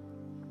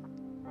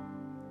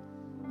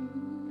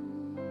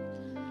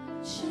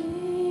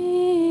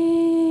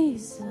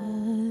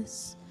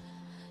 Jesus,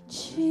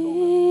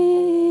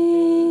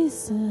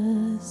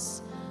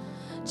 Jesus,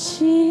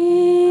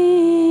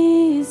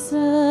 Jesus,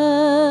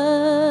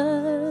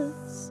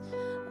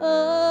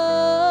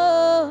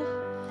 oh,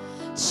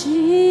 Jesus,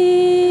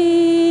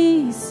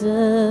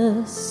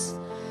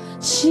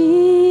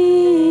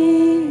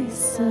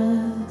 Jesus,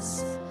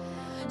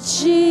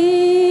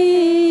 Jesus,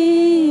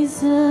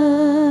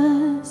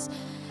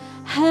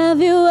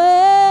 have your way,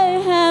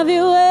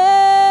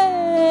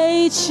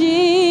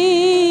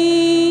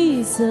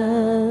 Jesus,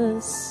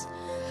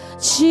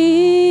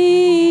 Jesus,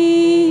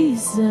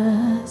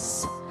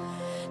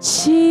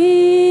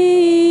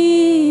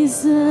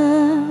 Jesus,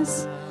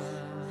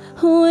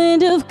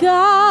 wind of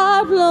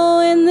God blow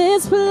in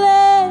this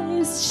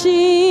place,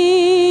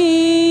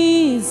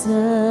 Jesus,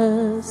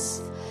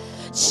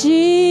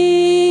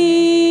 Jesus,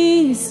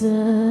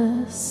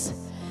 Jesus.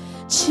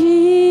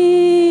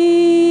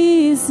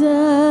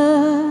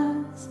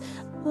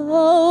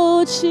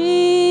 Oh,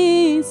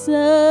 Jesus,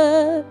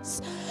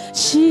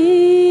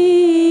 Jesus,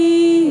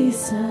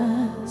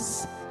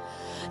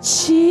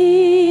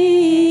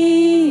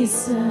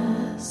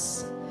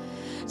 Jesus,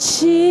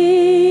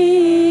 Jesus.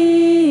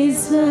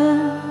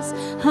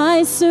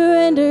 I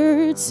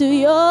surrender to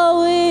your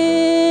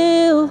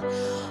will.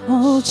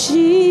 Oh,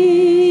 Jesus,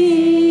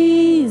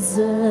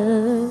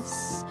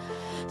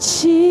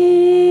 Jesus,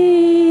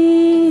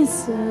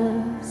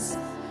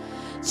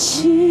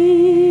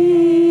 Jesus.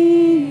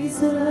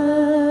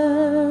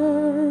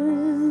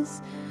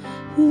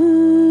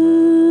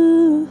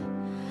 Ooh,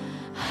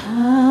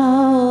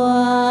 how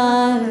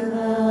I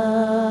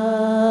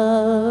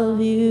love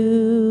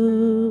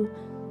you.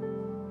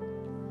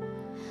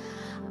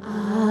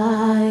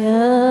 I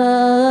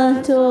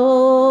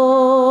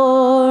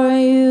adore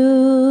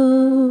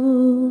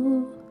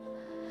you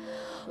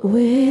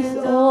with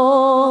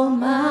all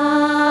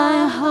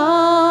my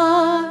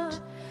heart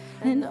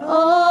and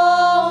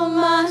all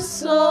my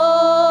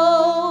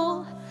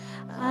soul.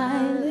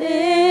 I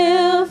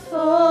live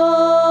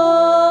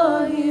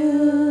for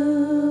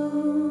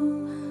you.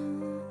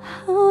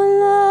 How I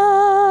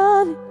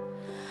love you.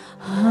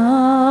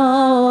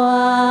 How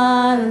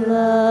I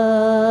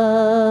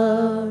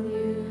love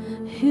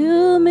you.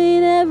 You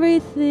mean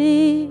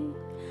everything.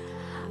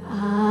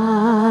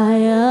 I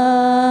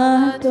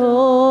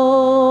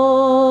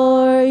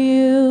adore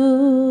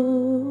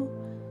you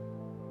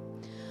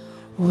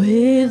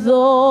with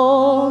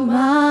all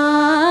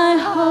my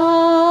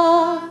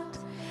heart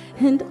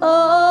and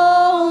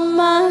all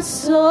my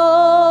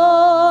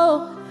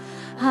soul.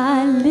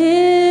 I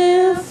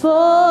live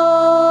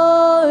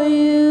for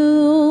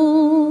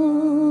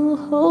you.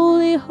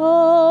 Holy,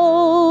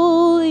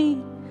 holy,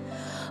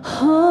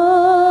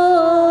 holy,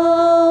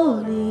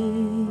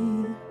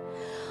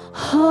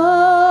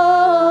 holy,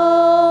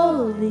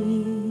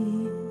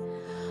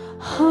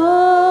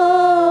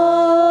 holy,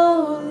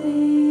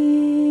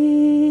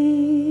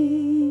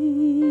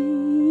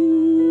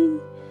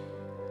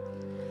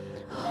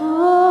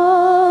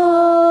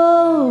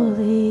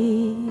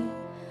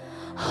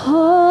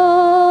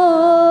 holy,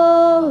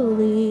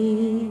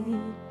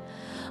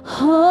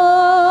 holy.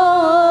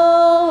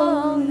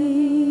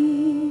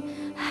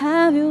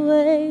 Have your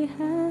way,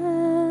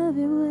 have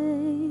your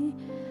way.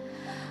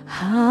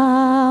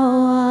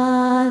 How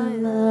I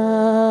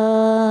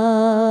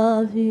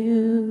love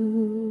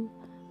you.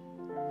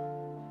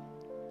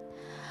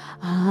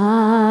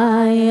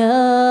 I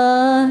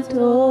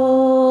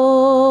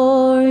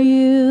adore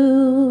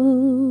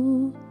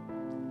you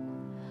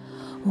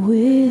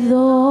with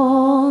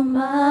all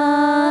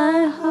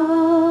my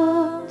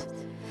heart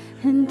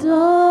and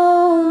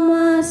all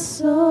my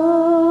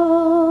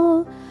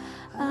soul.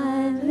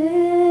 I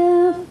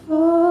live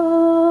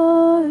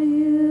for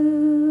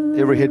you.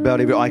 Every head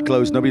bowed, every eye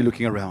closed, nobody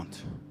looking around.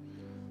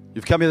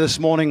 You've come here this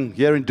morning,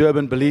 here in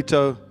Durban,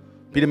 Ballito,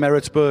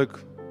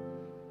 Pietermaritzburg,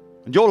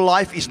 and your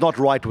life is not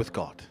right with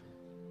God.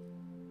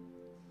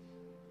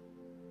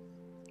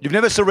 You've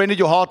never surrendered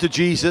your heart to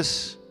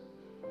Jesus.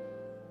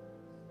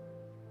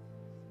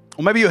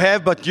 Or maybe you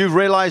have, but you've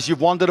realized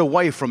you've wandered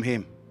away from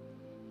Him.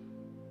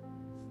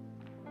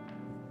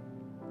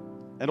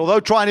 And although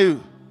trying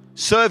to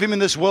serve Him in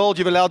this world,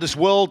 you've allowed this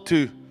world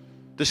to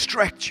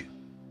distract you,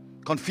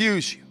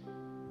 confuse you.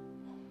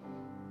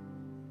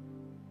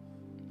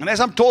 And as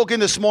I'm talking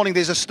this morning,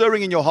 there's a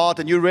stirring in your heart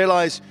and you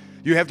realize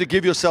you have to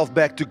give yourself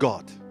back to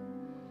God.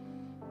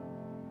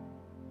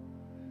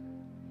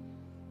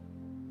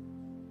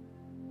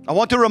 I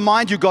want to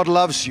remind you, God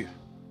loves you.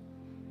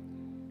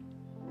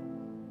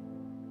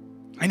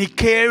 And He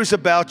cares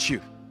about you.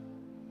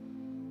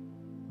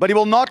 But He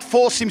will not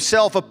force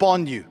Himself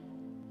upon you.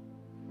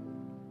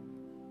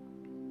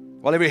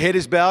 While every head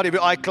is bowed, every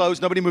eye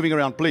closed, nobody moving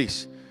around,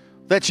 please.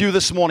 That's you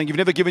this morning. You've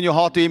never given your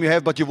heart to Him. You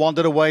have, but you've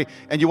wandered away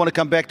and you want to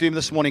come back to Him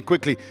this morning.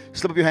 Quickly,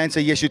 slip up your hand and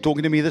say, yes, you're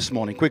talking to me this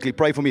morning. Quickly,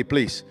 pray for me,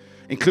 please.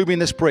 Include me in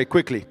this prayer,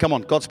 quickly. Come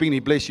on, God's speaking to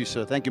you. Bless you,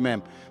 sir. Thank you,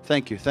 ma'am.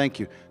 Thank you, thank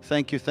you,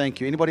 thank you, thank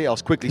you. Anybody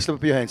else? Quickly, slip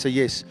up your hand and say,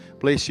 yes,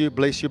 bless you,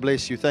 bless you,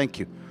 bless you. Thank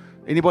you.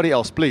 Anybody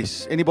else,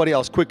 please? Anybody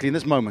else, quickly, in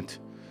this moment.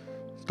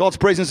 God's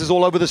presence is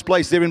all over this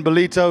place. There in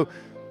Ballito,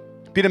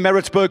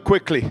 Pietermaritzburg,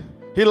 quickly.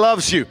 He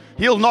loves you.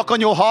 He'll knock on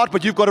your heart,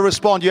 but you've got to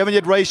respond. You haven't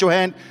yet raised your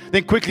hand.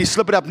 Then quickly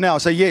slip it up now.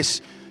 Say,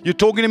 yes, you're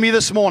talking to me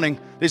this morning.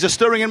 There's a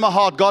stirring in my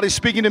heart. God is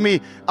speaking to me.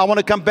 I want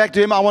to come back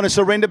to Him. I want to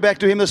surrender back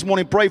to Him this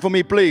morning. Pray for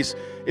me, please.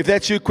 If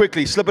that's you,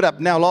 quickly slip it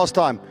up now. Last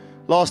time.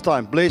 Last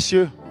time. Bless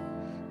you.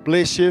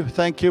 Bless you.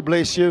 Thank you.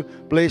 Bless you.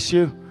 Bless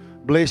you.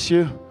 Bless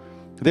you.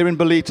 There in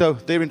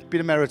Ballito. There in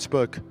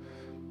Pietermaritzburg.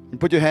 And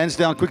put your hands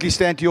down. Quickly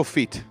stand to your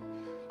feet.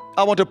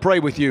 I want to pray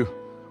with you.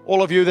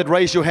 All of you that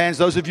raised your hands,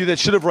 those of you that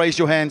should have raised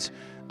your hands,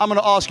 I'm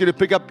going to ask you to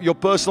pick up your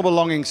personal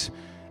belongings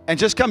and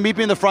just come meet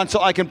me in the front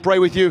so I can pray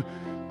with you.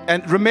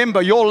 And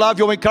remember, your love,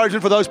 your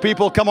encouragement for those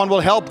people, come on,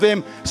 will help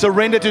them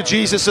surrender to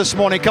Jesus this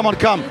morning. Come on,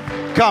 come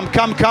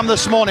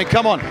this morning.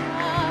 Come on.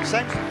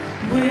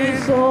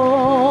 With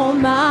all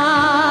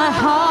my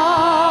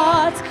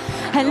heart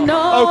and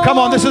all oh, come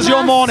on, this is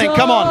your morning.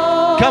 Come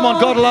on. Come on,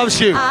 God loves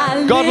you.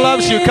 God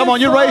loves you. Come on,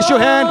 you raise your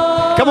hand.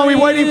 Come on, we're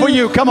waiting for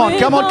you. Come on,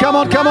 come on, come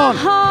on, come on.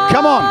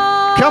 Come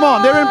on, come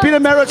on. They're in Peter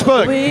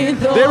Maritzburg.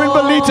 They're in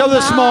Belito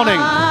this morning.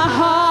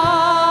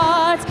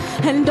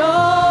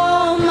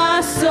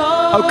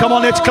 Oh, come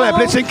on, let's clap.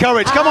 Let's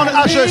encourage. Come on,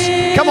 ushers.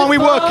 Come on, we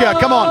work here.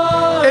 Come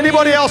on.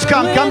 Anybody else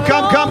come? Come,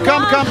 come, come,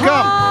 come, come,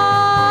 come.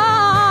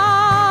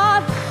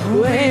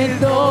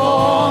 With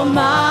all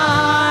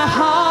my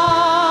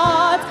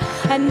heart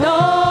and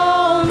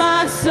all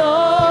my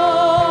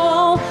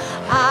soul,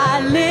 I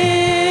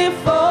live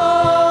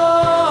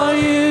for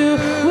you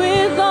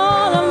with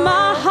all of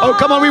my heart. Oh,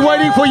 come on, we're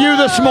waiting for you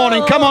this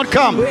morning. Come on,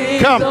 come,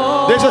 come.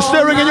 There's a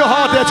stirring in your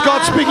heart. That's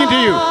God speaking to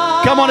you.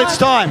 Come on, it's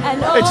time.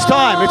 It's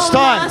time. It's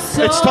time.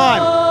 It's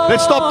time.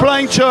 Let's stop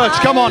playing church.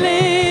 Come on.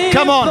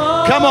 Come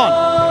on. Come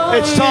on.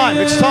 It's time.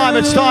 It's time.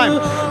 It's time.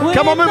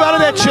 Come on, move out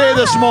of that chair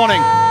this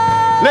morning.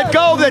 Let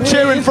go of that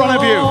chair in front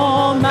of you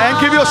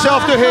and give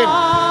yourself to Him.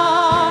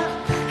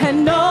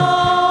 And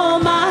all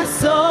my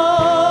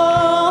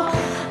soul,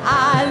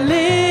 I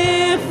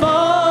live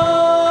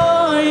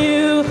for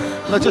you.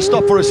 Let's just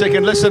stop for a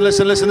second. Listen,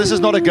 listen, listen. This is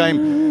not a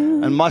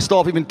game. And my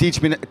staff even tease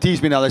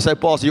me now. They say,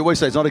 Pastor, you always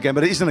say it's not a game,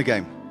 but it isn't a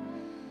game.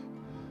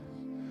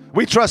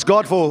 We trust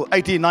God for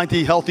 80,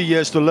 90 healthy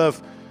years to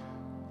live.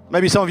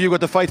 Maybe some of you got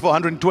the faith for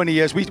 120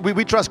 years.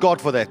 We trust God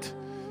for that.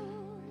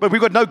 But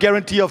we've got no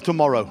guarantee of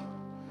tomorrow.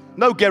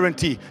 No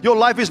guarantee. Your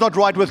life is not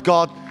right with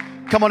God.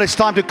 Come on, it's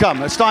time to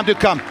come. It's time to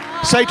come.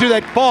 Say to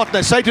that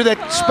partner, say to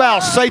that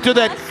spouse, say to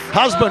that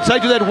husband, say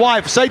to that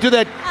wife, say to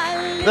that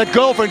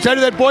girlfriend, say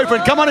to that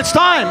boyfriend, come on, it's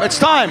time. It's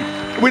time.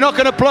 We're not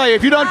going to play.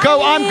 If you don't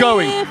go, I'm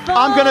going.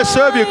 I'm going to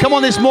serve you. Come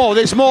on, there's more.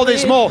 There's more.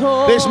 There's more.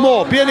 There's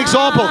more. Be an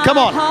example. Come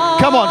on.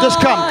 Come on. Just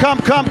come. Come,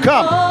 come,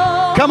 come.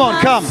 Come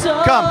on, come.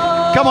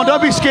 Come. Come on,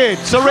 don't be scared.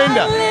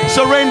 Surrender.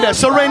 Surrender.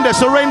 Surrender.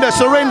 Surrender.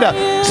 Surrender.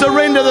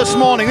 Surrender this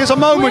morning. There's a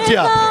moment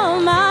here.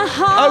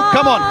 Oh,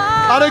 come on.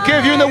 I don't care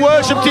if you're in the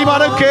worship team. I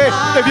don't care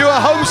if you're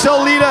a home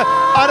cell leader.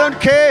 I don't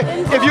care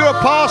if you're a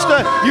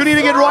pastor. You need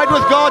to get right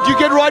with God. You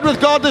get right with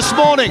God this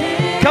morning.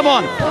 Come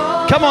on.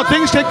 Come on.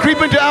 Things can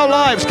creep into our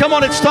lives. Come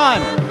on. It's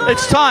time.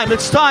 It's time.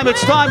 It's time.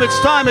 It's time.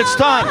 It's time. It's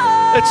time.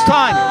 It's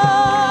time.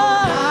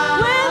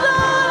 With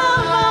all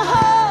of my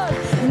heart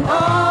and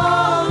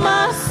all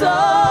my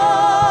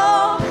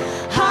soul,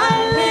 I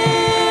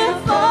live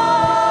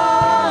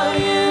for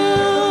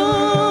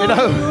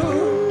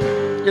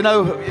you.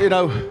 You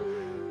know,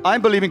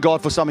 I'm believing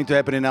God for something to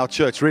happen in our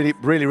church. Really,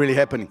 really, really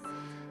happening.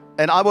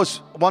 And I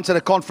was once at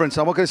a conference.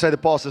 I'm not going to say the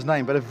pastor's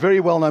name, but a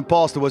very well-known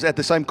pastor was at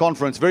the same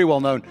conference. Very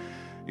well-known.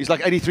 He's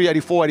like 83,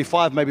 84,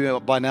 85 maybe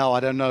by now. I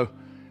don't know.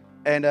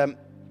 And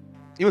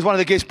he was one of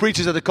the guest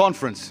preachers at the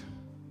conference.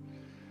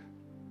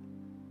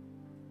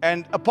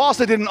 And a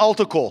pastor did an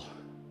altar call.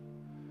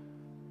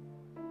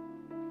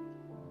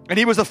 And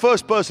he was the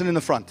first person in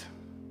the front.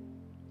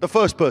 The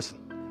first person.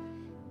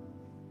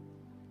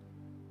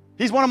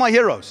 He's one of my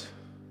heroes.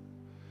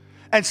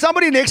 And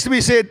somebody next to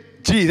me said,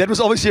 gee, that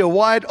was obviously a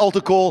wide altar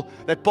call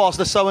that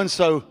Pastor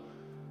so-and-so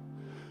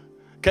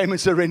came and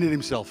surrendered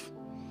himself.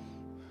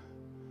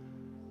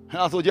 And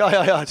I thought,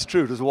 yeah, it's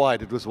true. It was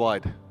wide. It was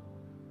wide.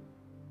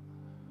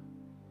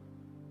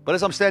 But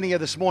as I'm standing here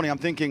this morning, I'm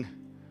thinking,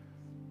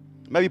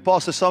 maybe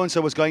Pastor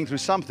so-and-so was going through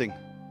something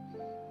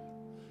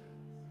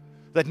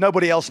that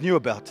nobody else knew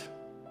about.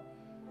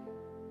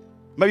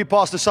 Maybe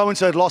Pastor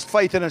so-and-so had lost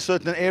faith in a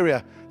certain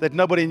area that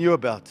nobody knew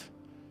about.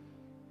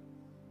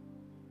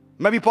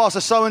 Maybe Pastor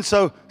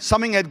so-and-so,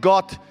 something had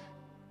got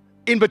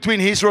in between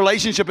his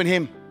relationship and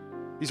him,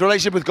 his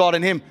relationship with God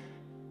and him.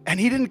 And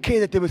he didn't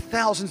care that there were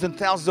thousands and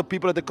thousands of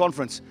people at the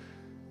conference.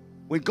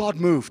 When God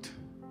moved,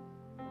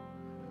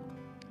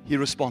 he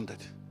responded.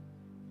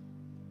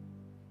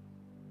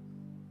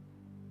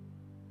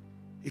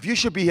 If you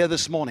should be here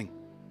this morning,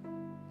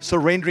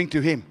 surrendering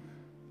to him,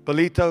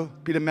 Belito,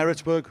 Peter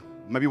Maritzburg,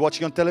 maybe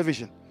watching on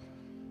television,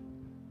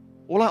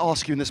 all I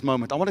ask you in this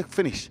moment, I want to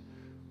finish,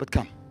 but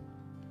come.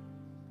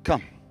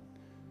 Come.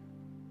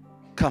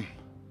 Come.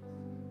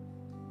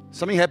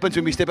 Something happens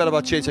when we step out of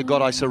our chair and say,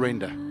 God, I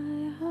surrender.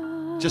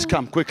 Just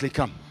come, quickly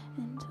come.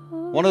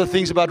 One of the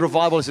things about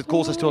revival is it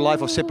calls us to a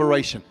life of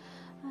separation.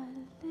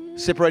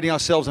 Separating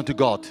ourselves unto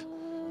God.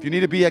 If you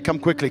need to be here, come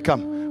quickly,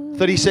 come.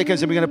 30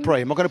 seconds and we're going to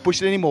pray. I'm not going to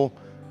push it anymore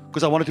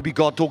because I want it to be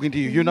God talking to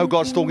you. You know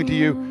God's talking to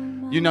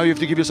you. You know you have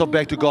to give yourself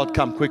back to God.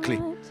 Come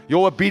quickly.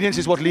 Your obedience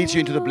is what leads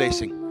you into the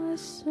blessing.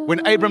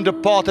 When Abram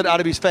departed out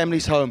of his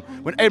family's home,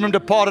 when Abram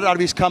departed out of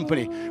his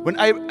company, when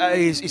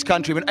his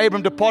country, when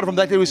Abram departed from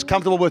that he was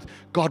comfortable with,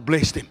 God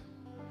blessed him,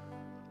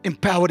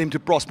 empowered him to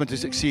prosper, to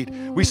succeed.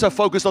 We're so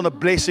focused on the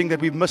blessing that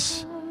we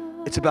miss.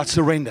 It's about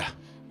surrender.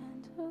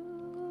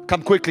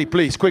 Come quickly,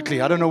 please,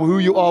 quickly. I don't know who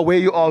you are, where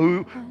you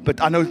are,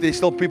 but I know there's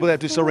still people that have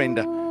to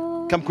surrender.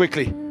 Come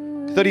quickly.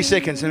 30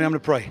 seconds, and then I'm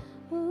going to pray.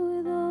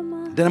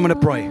 Then I'm going to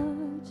pray.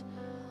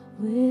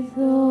 With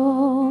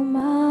all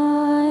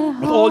my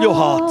heart. With all your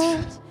heart.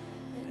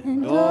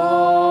 And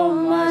all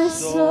my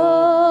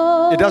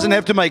soul. It doesn't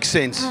have to make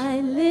sense. I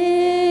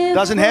live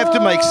Doesn't have to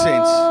make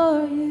sense.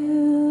 for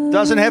you.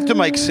 Doesn't have to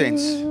make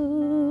sense.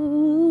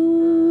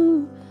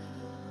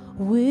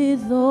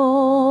 With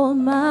all all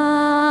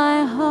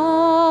my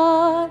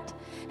heart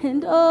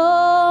and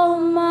all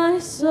my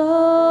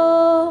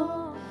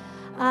soul,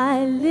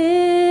 I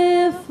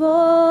live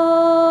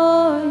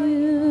for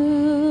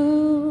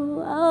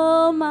you.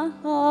 All my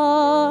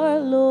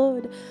heart,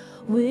 Lord,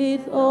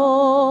 with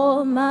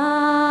all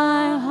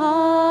my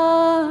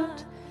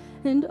heart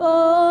and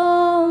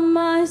all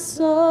my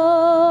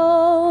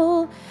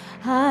soul,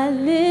 I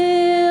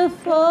live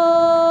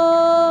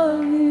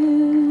for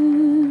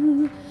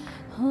you.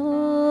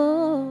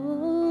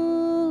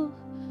 Oh,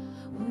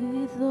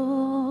 with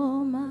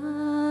all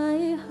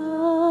my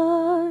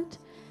heart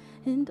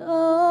and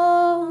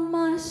all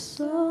my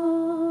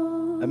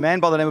soul. A man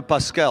by the name of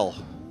Pascal.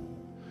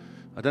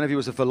 I don't know if he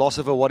was a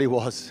philosopher or what he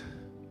was.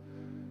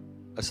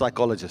 A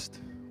psychologist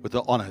with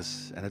the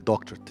honors and a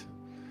doctorate.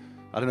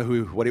 I don't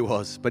know what he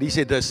was, but he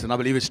said this, and I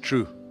believe it's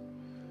true.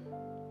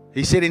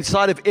 He said,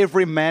 inside of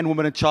every man,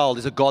 woman, and child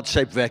is a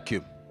God-shaped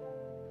vacuum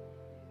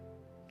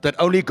that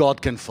only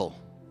God can fill.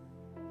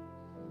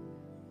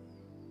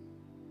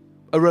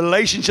 A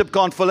relationship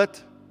can't fill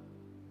it.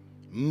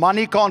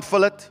 Money can't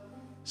fill it.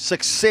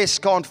 Success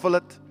can't fill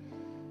it.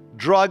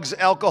 Drugs,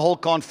 alcohol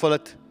can't fill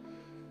it.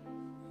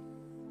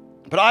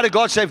 But I had a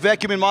God-shaped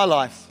vacuum in my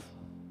life.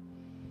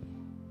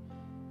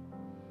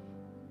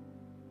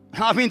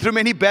 I've been through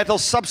many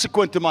battles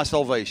subsequent to my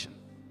salvation.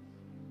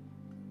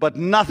 But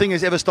nothing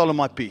has ever stolen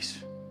my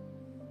peace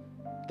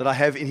that I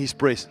have in His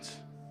presence.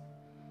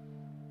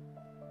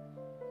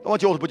 I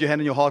want you all to put your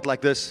hand on your heart like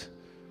this.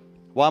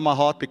 Why my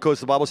heart? Because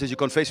the Bible says you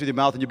confess with your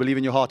mouth and you believe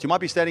in your heart. You might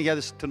be standing here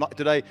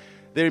today,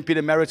 there in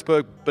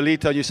Pietermaritzburg,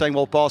 Ballito, and you're saying,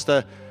 well,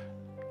 Pastor,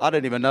 I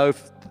don't even know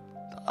if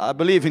I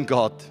believe in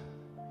God.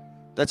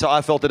 That's how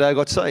I felt the day I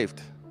got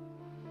saved.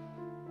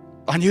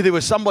 I knew there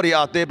was somebody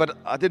out there, but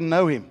I didn't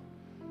know Him.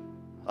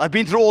 I've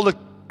been through all the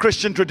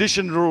Christian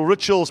traditional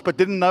rituals, but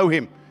didn't know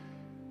Him.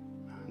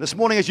 This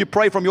morning, as you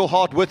pray from your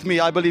heart with me,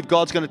 I believe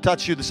God's going to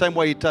touch you the same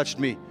way He touched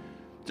me.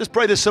 Just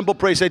pray this simple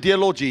prayer. Say, dear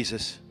Lord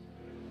Jesus,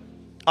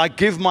 I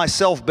give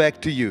myself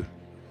back to you.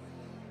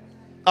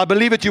 I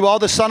believe that you are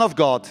the Son of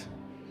God,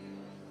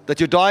 that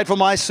you died for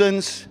my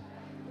sins,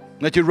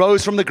 that you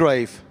rose from the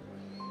grave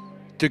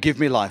to give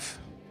me life.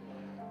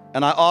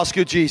 And I ask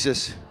you,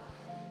 Jesus,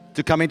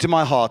 to come into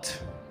my heart,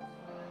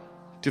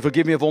 to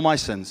forgive me of all my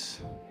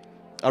sins.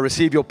 I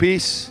receive your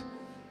peace,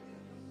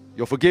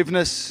 your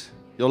forgiveness,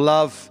 your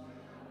love,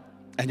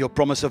 and your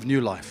promise of new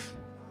life.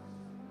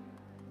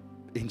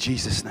 In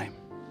Jesus' name,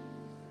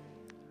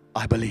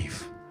 I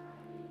believe.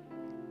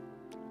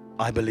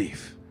 I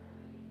believe.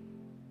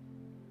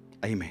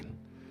 Amen.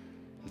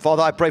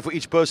 Father, I pray for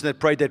each person that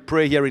prayed that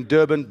prayer here in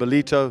Durban,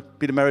 Ballito,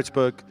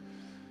 Pietermaritzburg.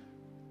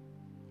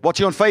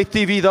 Watching on Faith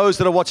TV, those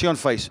that are watching on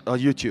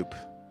YouTube.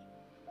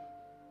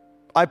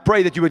 I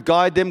pray that you would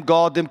guide them,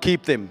 guard them,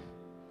 keep them,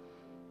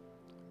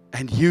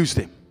 and use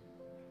them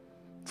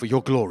for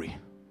your glory.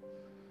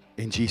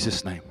 In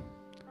Jesus' name.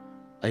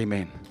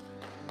 Amen.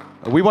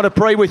 We want to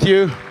pray with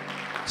you.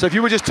 So if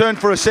you would just turn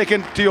for a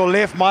second to your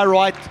left, my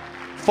right,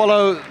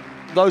 follow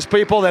those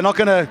people. They're not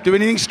going to do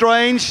anything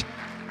strange.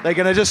 They're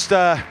going to just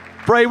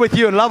pray with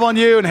you and love on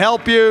you and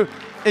help you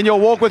in your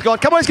walk with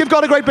God. Come on, let's give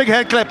God a great big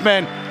hand clap,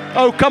 man.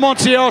 Oh, come on,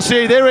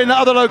 CRC. They're in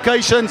other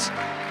locations.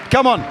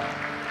 Come on.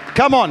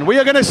 Come on. We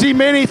are going to see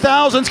many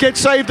thousands get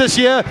saved this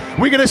year.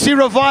 We're going to see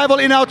revival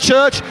in our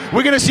church.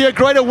 We're going to see a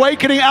great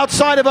awakening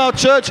outside of our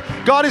church.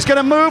 God is going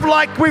to move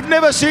like we've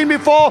never seen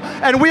before.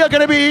 And we are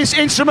going to be His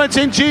instruments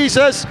in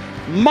Jesus'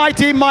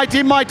 mighty,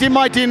 mighty, mighty,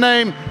 mighty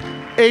name.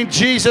 In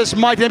Jesus'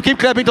 mighty name. Keep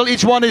clapping until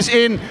each one is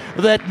in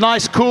that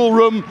nice, cool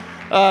room.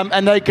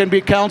 And they can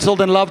be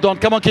counseled and loved on.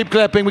 Come on, keep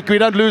clapping. We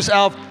don't lose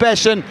our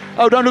passion.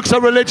 Oh, don't look so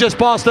religious,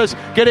 pastors.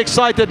 Get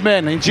excited,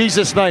 men. In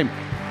Jesus' name.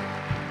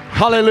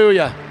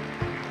 Hallelujah.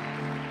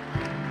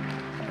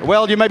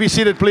 Well, you may be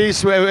seated,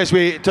 please, as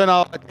we turn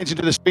our attention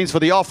to the screens for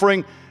the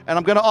offering. And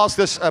I'm going to ask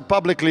this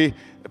publicly.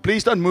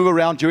 Please don't move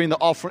around during the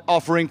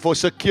offering for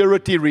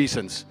security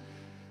reasons.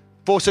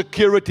 For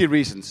security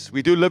reasons.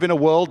 We do live in a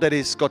world that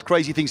has got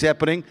crazy things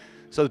happening.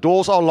 So the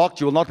doors are locked.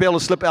 You will not be able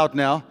to slip out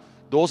now.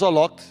 Doors are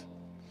locked.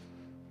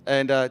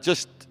 And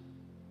just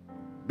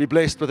be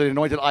blessed with an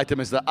anointed item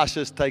as the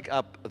ushers take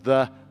up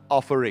the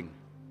offering.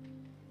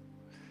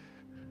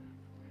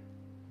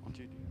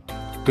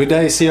 Good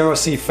day,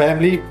 CRC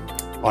family.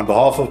 On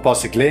behalf of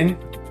Pastor Glenn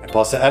and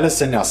Pastor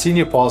Allison, our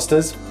senior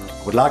pastors,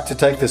 I would like to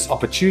take this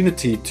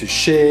opportunity to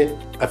share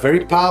a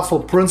very powerful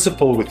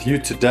principle with you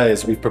today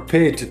as we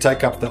prepare to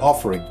take up the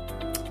offering.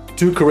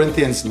 2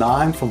 Corinthians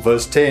 9 from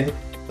verse 10,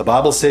 the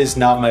Bible says,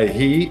 now may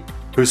He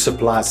who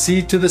supplies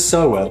seed to the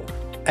sower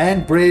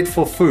and bread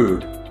for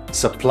food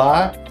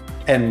supply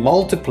and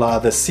multiply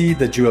the seed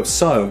that you have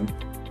sown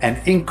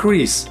and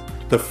increase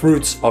the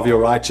fruits of your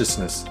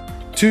righteousness.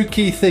 Two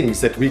key things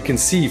that we can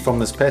see from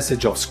this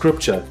passage of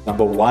scripture.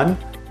 Number one,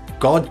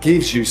 God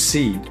gives you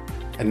seed.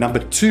 And number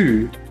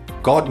two,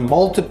 God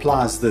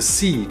multiplies the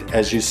seed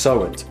as you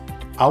sow it.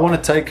 I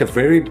want to take a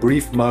very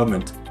brief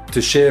moment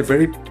to share a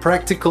very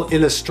practical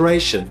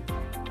illustration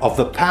of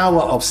the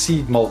power of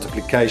seed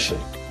multiplication.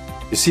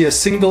 You see, a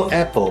single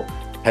apple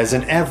has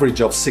an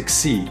average of 6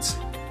 seeds.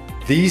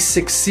 These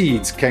 6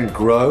 seeds can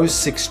grow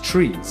 6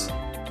 trees.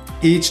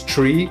 Each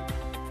tree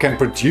can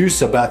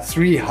produce about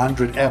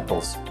 300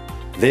 apples.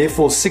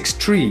 Therefore, 6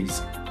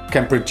 trees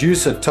can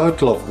produce a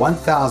total of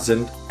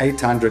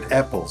 1,800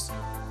 apples.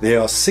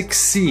 There are 6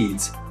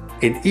 seeds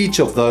in each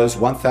of those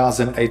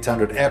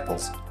 1,800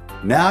 apples.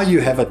 Now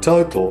you have a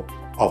total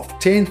of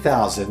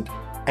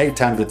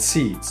 10,800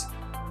 seeds.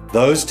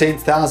 Those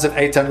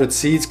 10,800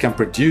 seeds can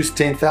produce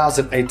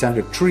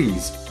 10,800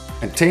 trees,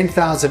 and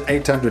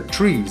 10,800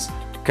 trees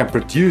can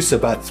produce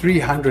about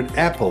 300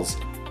 apples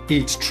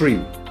each tree.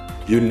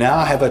 You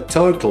now have a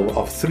total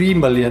of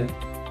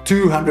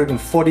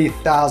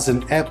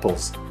 3,240,000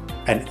 apples,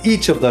 and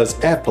each of those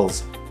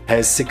apples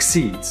has 6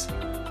 seeds.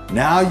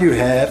 Now you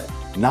have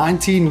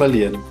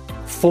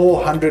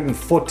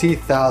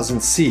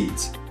 19,440,000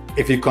 seeds.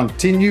 If you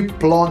continue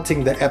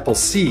planting the apple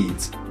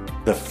seeds,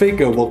 the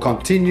figure will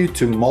continue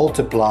to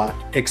multiply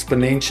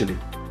exponentially.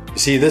 You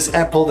see, this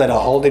apple that I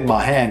hold in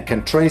my hand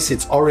can trace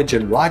its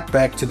origin right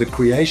back to the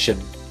creation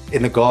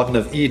in the Garden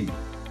of Eden.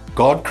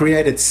 God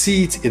created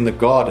seeds in the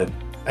garden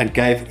and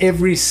gave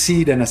every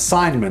seed an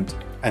assignment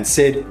and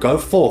said, "Go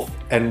forth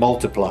and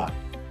multiply."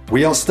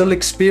 We are still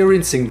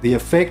experiencing the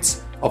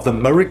effects of the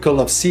miracle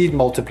of seed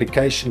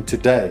multiplication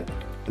today,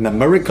 and the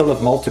miracle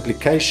of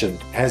multiplication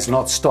has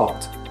not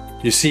stopped.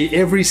 You see,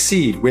 every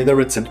seed,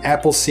 whether it's an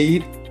apple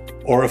seed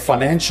or a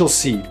financial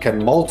seed,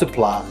 can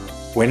multiply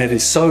when it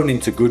is sown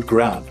into good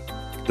ground.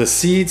 The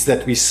seeds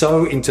that we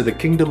sow into the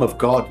kingdom of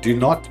God do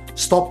not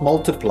stop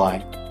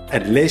multiplying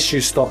unless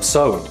you stop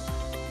sowing.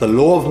 The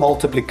law of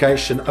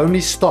multiplication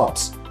only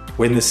stops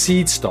when the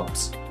seed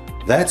stops.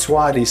 That's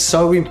why it is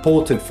so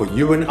important for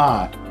you and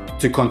I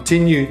to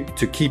continue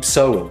to keep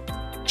sowing.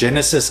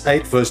 Genesis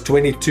 8 verse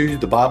 22,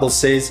 the Bible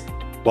says,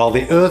 "While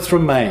the earth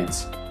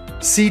remains,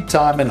 seed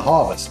time and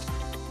harvest,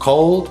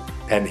 cold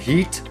and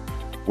heat,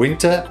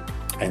 winter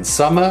and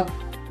summer,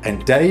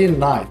 and day and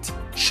night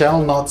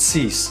shall not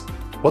cease."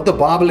 What the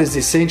Bible is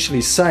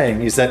essentially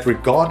saying is that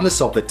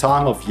regardless of the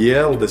time of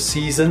year or the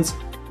seasons,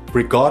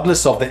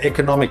 regardless of the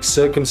economic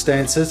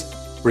circumstances,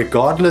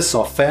 regardless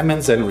of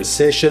famines and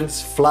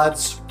recessions,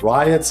 floods,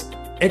 riots,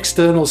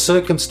 external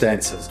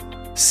circumstances,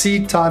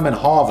 seed time and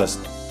harvest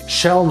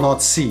shall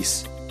not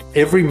cease.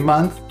 Every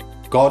month,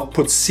 God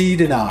puts seed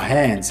in our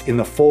hands in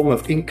the form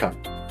of income.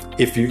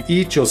 If you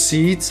eat your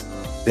seeds,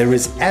 there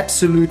is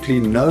absolutely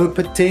no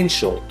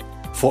potential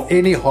for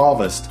any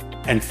harvest,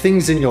 and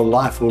things in your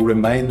life will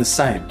remain the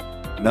same.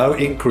 No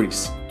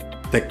increase.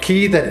 The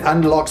key that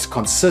unlocks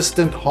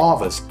consistent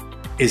harvest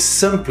is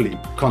simply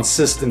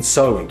consistent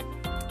sowing.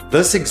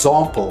 This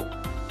example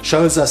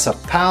shows us a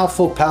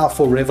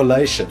powerful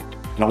revelation.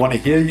 And I want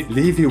to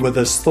leave you with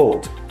this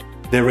thought.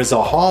 There is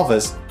a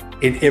harvest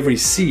in every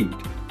seed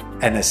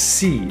and a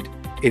seed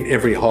in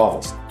every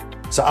harvest.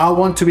 So I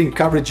want to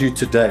encourage you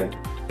today,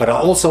 but I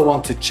also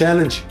want to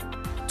challenge you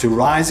to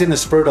rise in a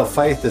spirit of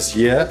faith this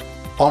year,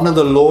 honor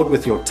the Lord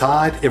with your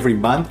tithe every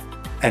month,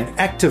 and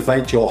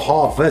activate your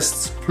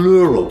harvests,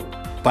 plural,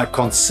 by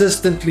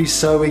consistently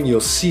sowing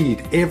your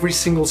seed every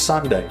single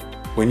Sunday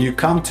when you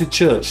come to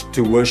church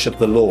to worship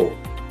the Lord.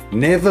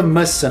 Never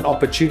miss an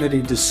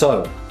opportunity to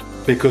sow,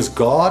 because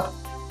God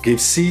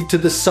gives seed to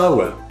the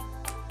sower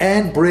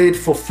and bread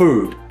for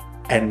food,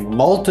 and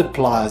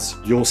multiplies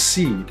your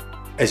seed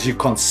as you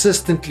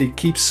consistently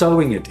keep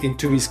sowing it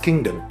into His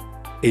kingdom.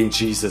 In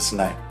Jesus'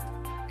 name.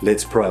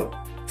 Let's pray.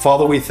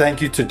 Father, we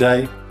thank you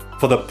today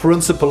for the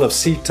principle of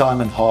seed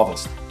time and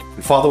harvest.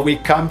 And Father, we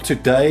come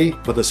today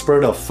with a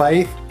spirit of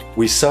faith.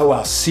 We sow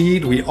our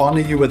seed. We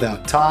honor you with our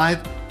tithe.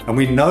 And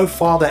we know,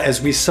 Father,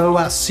 as we sow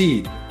our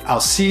seed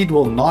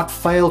will not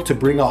fail to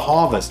bring a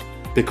harvest,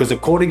 because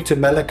according to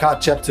Malachi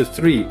chapter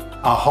 3,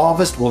 our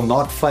harvest will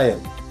not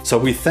fail. So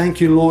we thank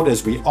you, Lord,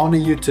 as we honor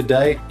you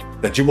today,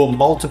 that you will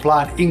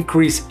multiply and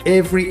increase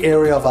every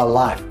area of our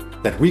life,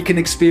 that we can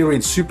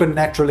experience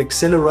supernatural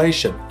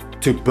acceleration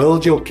to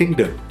build your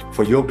kingdom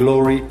for your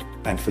glory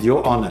and for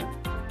your honor.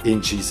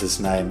 In Jesus'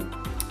 name,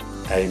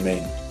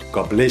 amen.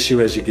 God bless you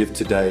as you give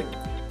today.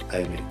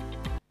 Amen.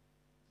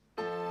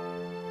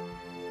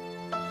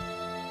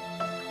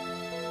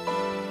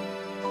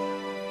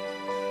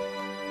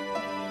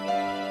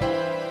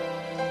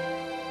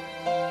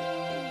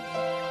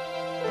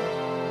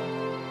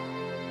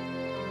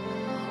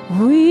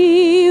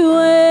 We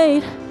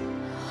wait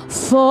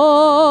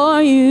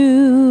for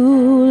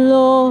you,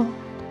 Lord.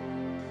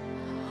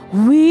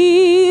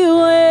 We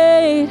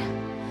wait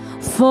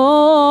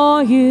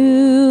for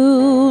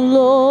you,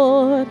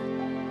 Lord.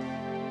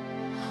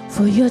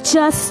 For your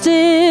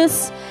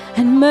justice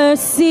and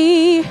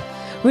mercy,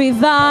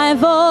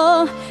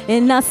 revival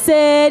in our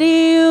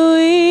city.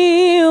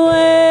 We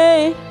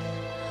wait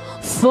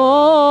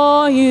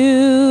for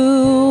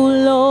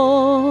you,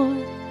 Lord.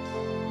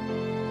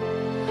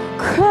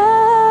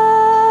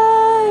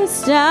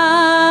 Christ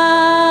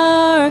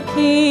our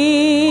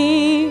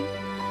King,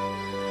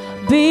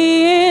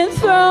 be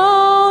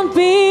enthroned,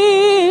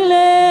 be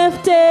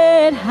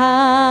lifted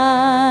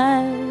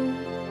high.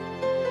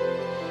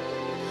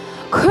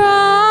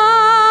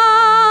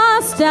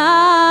 Christ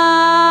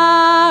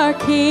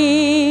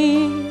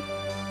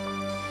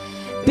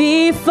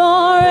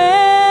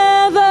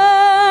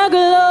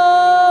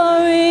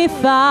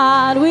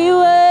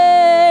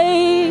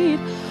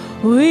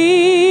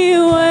We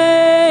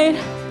wait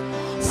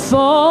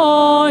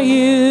for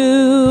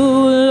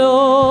you,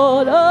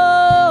 Lord.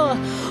 Oh,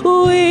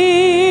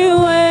 we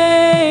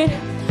wait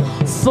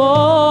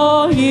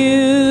for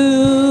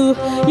you.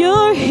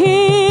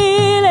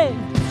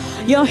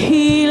 You're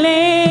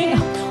healing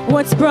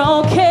what's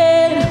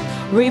broken,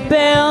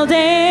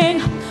 rebuilding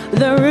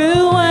the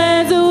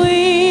ruins.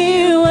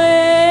 We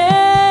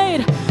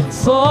wait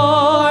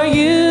for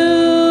you,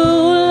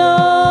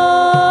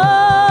 Lord.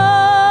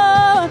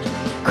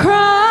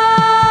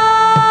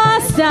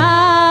 Christ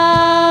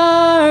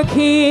our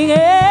King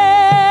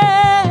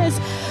is,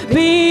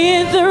 be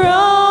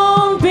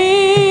enthroned,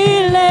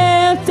 be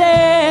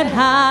lifted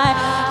high.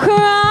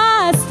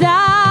 Christ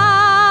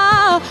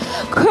our,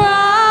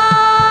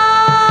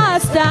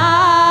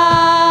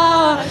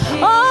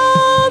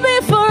 oh, be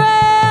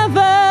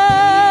forever,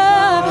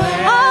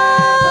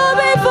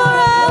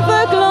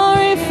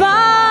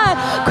 glorified.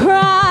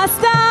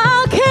 Christ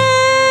our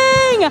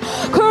King,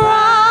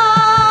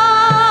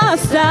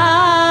 Christ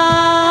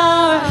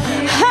our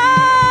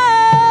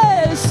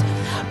has,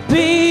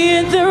 be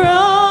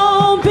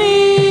enthroned,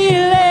 be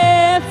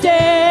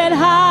lifted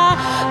high.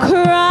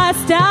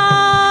 Christ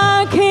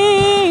our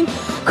King,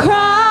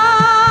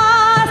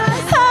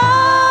 Christ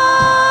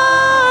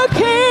our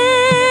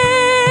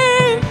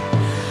King,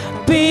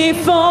 be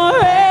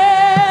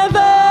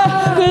forever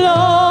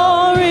glorified.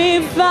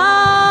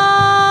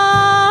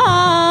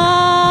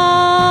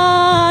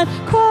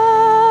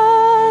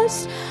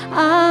 Christ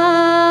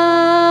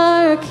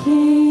our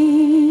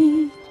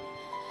King,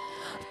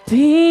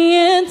 be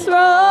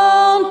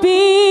enthroned,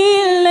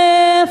 be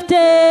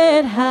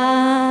lifted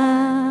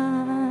high.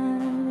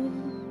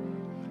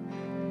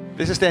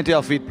 Let's just stand to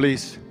our feet,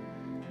 please,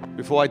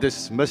 before I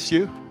dismiss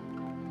you.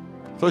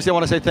 Firstly, I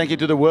want to say thank you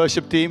to the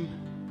worship team.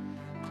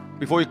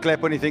 Before you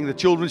clap or anything, the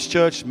Children's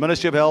Church,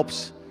 Ministry of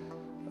Helps,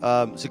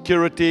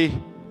 security,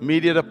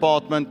 media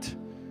department,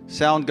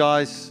 sound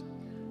guys,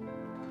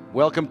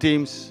 welcome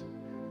teams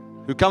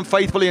who come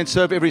faithfully and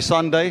serve every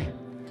Sunday.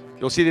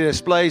 You'll see the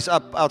displays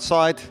up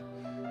outside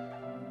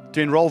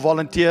to enroll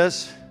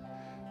volunteers.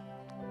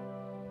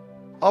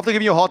 After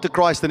giving your heart to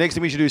Christ, the next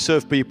thing we should do is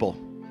serve people.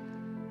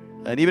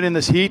 And even in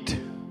this heat,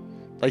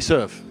 they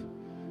serve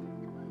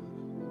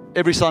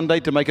every Sunday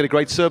to make it a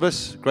great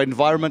service, great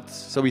environment.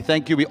 So we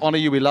thank you, we honor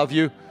you, we love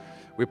you.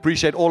 We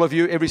appreciate all of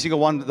you, every single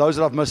one. Those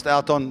that I've missed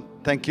out on,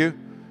 thank you.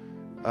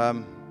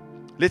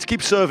 Let's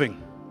keep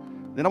serving.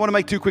 Then I want to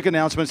make two quick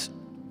announcements.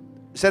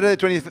 Saturday,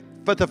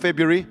 25th of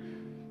February,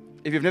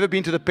 if you've never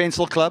been to the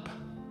Pencil Club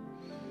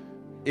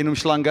in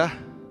Umhlanga,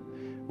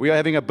 we are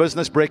having a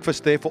business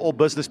breakfast there for all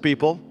business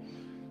people.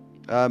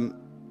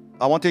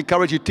 I want to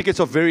encourage you, tickets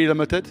are very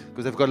limited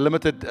because they've got a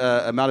limited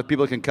amount of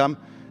people who can come.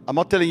 I'm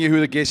not telling you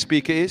who the guest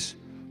speaker is,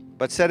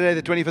 but Saturday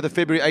the 25th of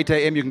February, 8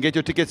 a.m., you can get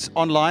your tickets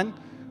online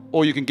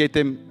or you can get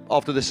them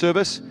after the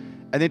service.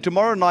 And then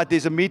tomorrow night,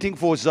 there's a meeting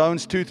for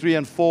zones 2, 3,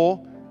 and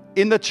 4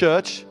 in the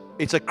church.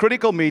 It's a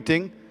critical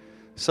meeting.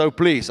 So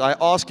please, I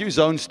ask you,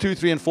 zones 2,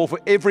 3, and 4 for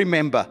every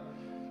member.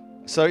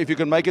 So if you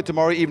can make it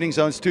tomorrow evening,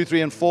 zones 2,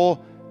 3, and 4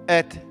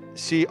 at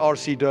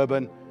CRC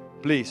Durban,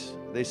 please.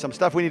 There's some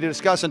stuff we need to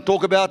discuss and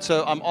talk about,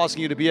 so I'm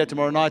asking you to be here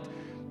tomorrow night.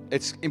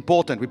 It's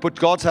important. We put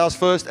God's house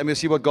first, and we'll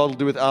see what God will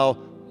do with our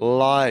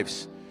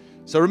lives.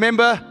 So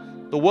remember,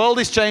 the world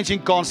is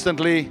changing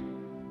constantly.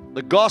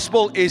 The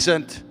gospel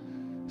isn't.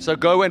 So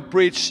go and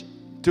preach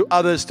to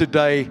others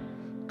today.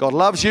 God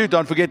loves you.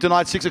 Don't forget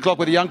tonight, 6 o'clock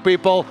with the young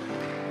people.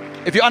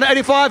 If you're under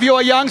 85, you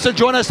are young, so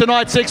join us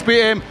tonight, 6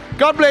 p.m.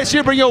 God bless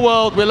you. Bring your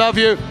world. We love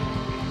you.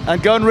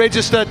 And go and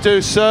register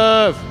to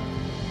serve.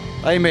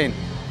 Amen.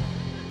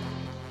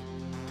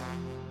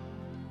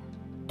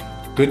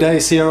 Good day,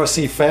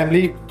 CRC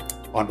family.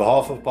 On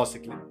behalf of Pastor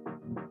Glenn.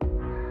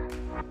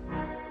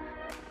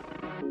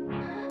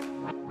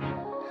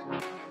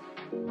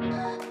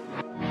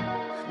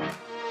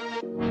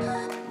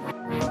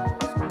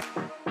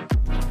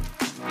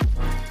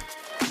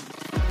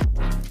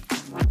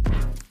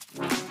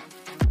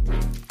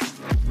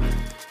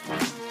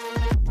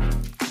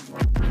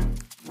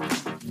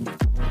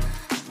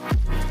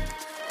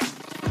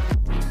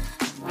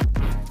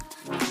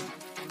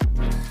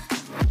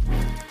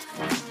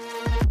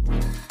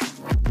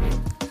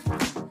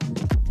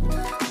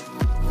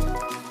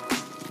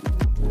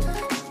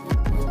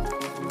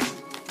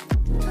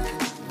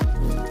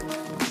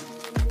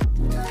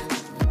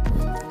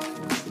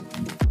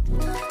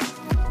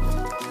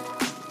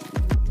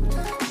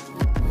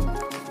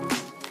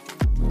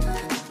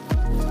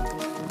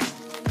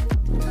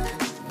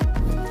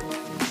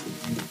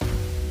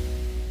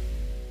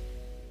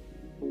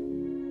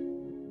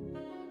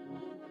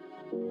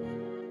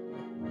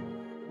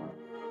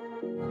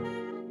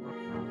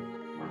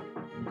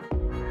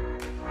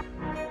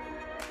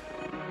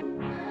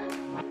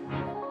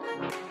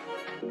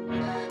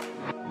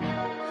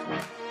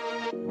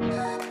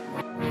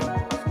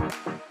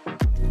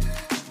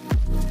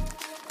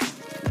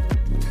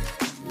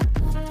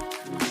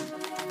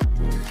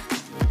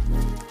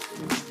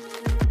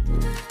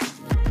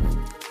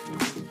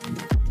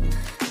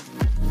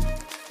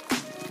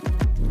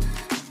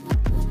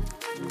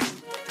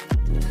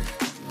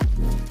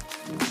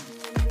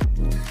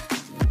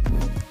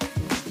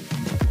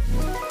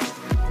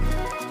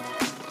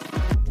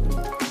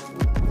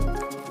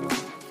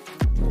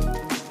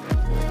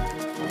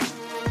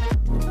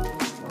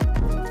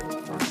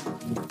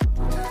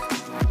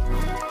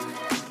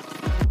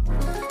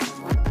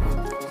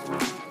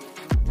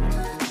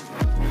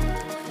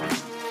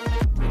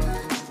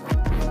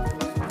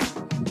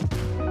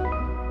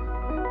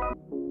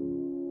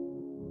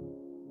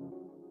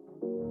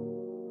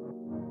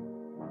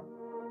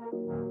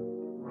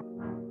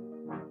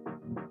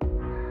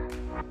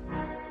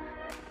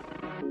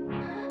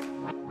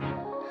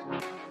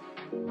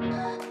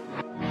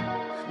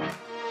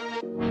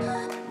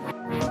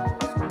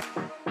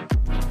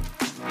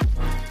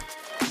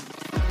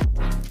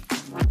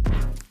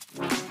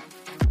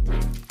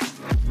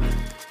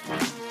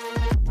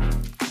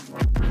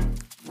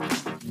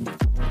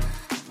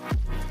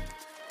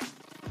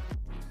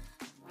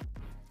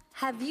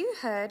 Have you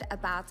heard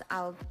about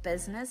our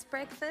business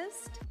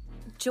breakfast?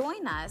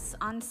 Join us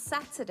on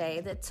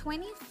Saturday, the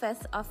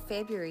 25th of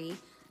February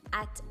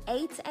at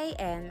 8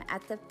 a.m.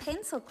 at the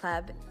Pencil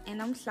Club in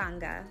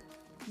Umhlanga.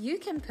 You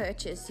can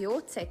purchase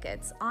your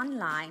tickets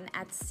online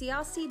at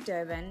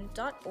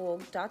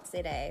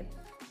crcdurban.org.za.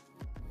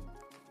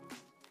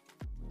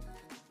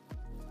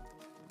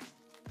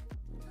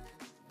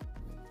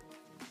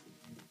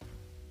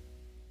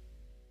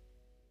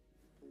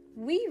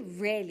 We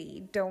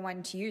really don't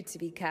want you to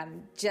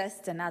become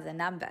just another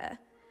number.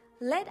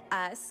 Let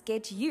us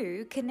get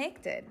you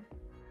connected.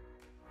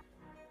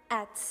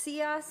 At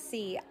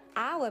CRC,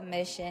 our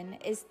mission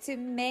is to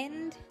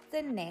mend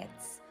the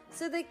nets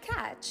so the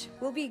catch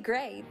will be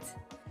great.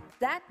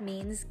 That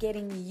means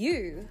getting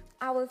you,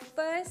 our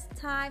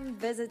first-time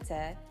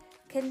visitor,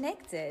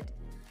 connected.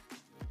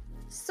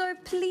 So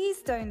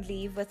please don't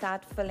leave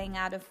without filling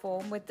out a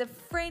form with the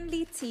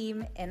friendly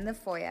team in the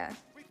foyer.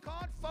 We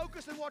can't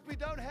focus on what we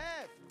don't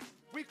have.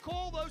 We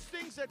call those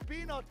things that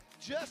be not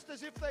just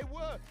as if they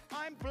were.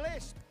 I'm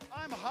blessed.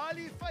 I'm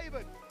highly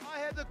favored. I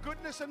have the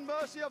goodness and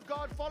mercy of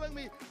God following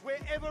me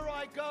wherever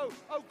I go.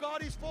 Oh,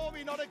 God is for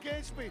me, not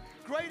against me.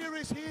 Greater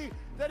is He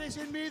that is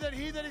in me than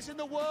he that is in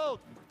the world.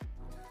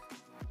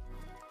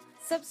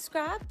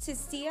 Subscribe to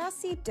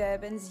CRC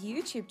Durban's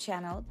YouTube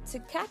channel to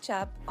catch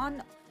up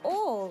on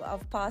all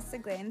of Pastor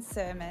Glenn's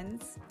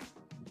sermons.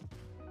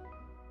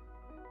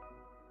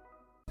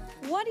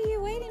 What are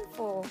you waiting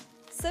for?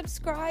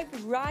 Subscribe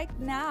right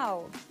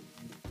now.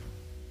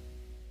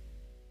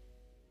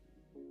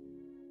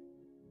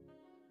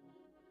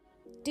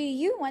 Do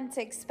you want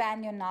to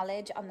expand your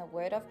knowledge on the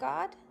Word of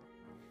God?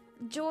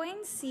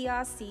 Join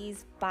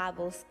CRC's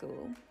Bible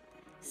School.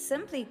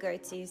 Simply go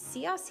to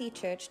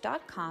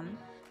crcchurch.com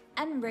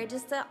and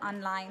register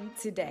online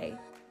today.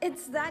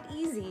 It's that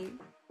easy.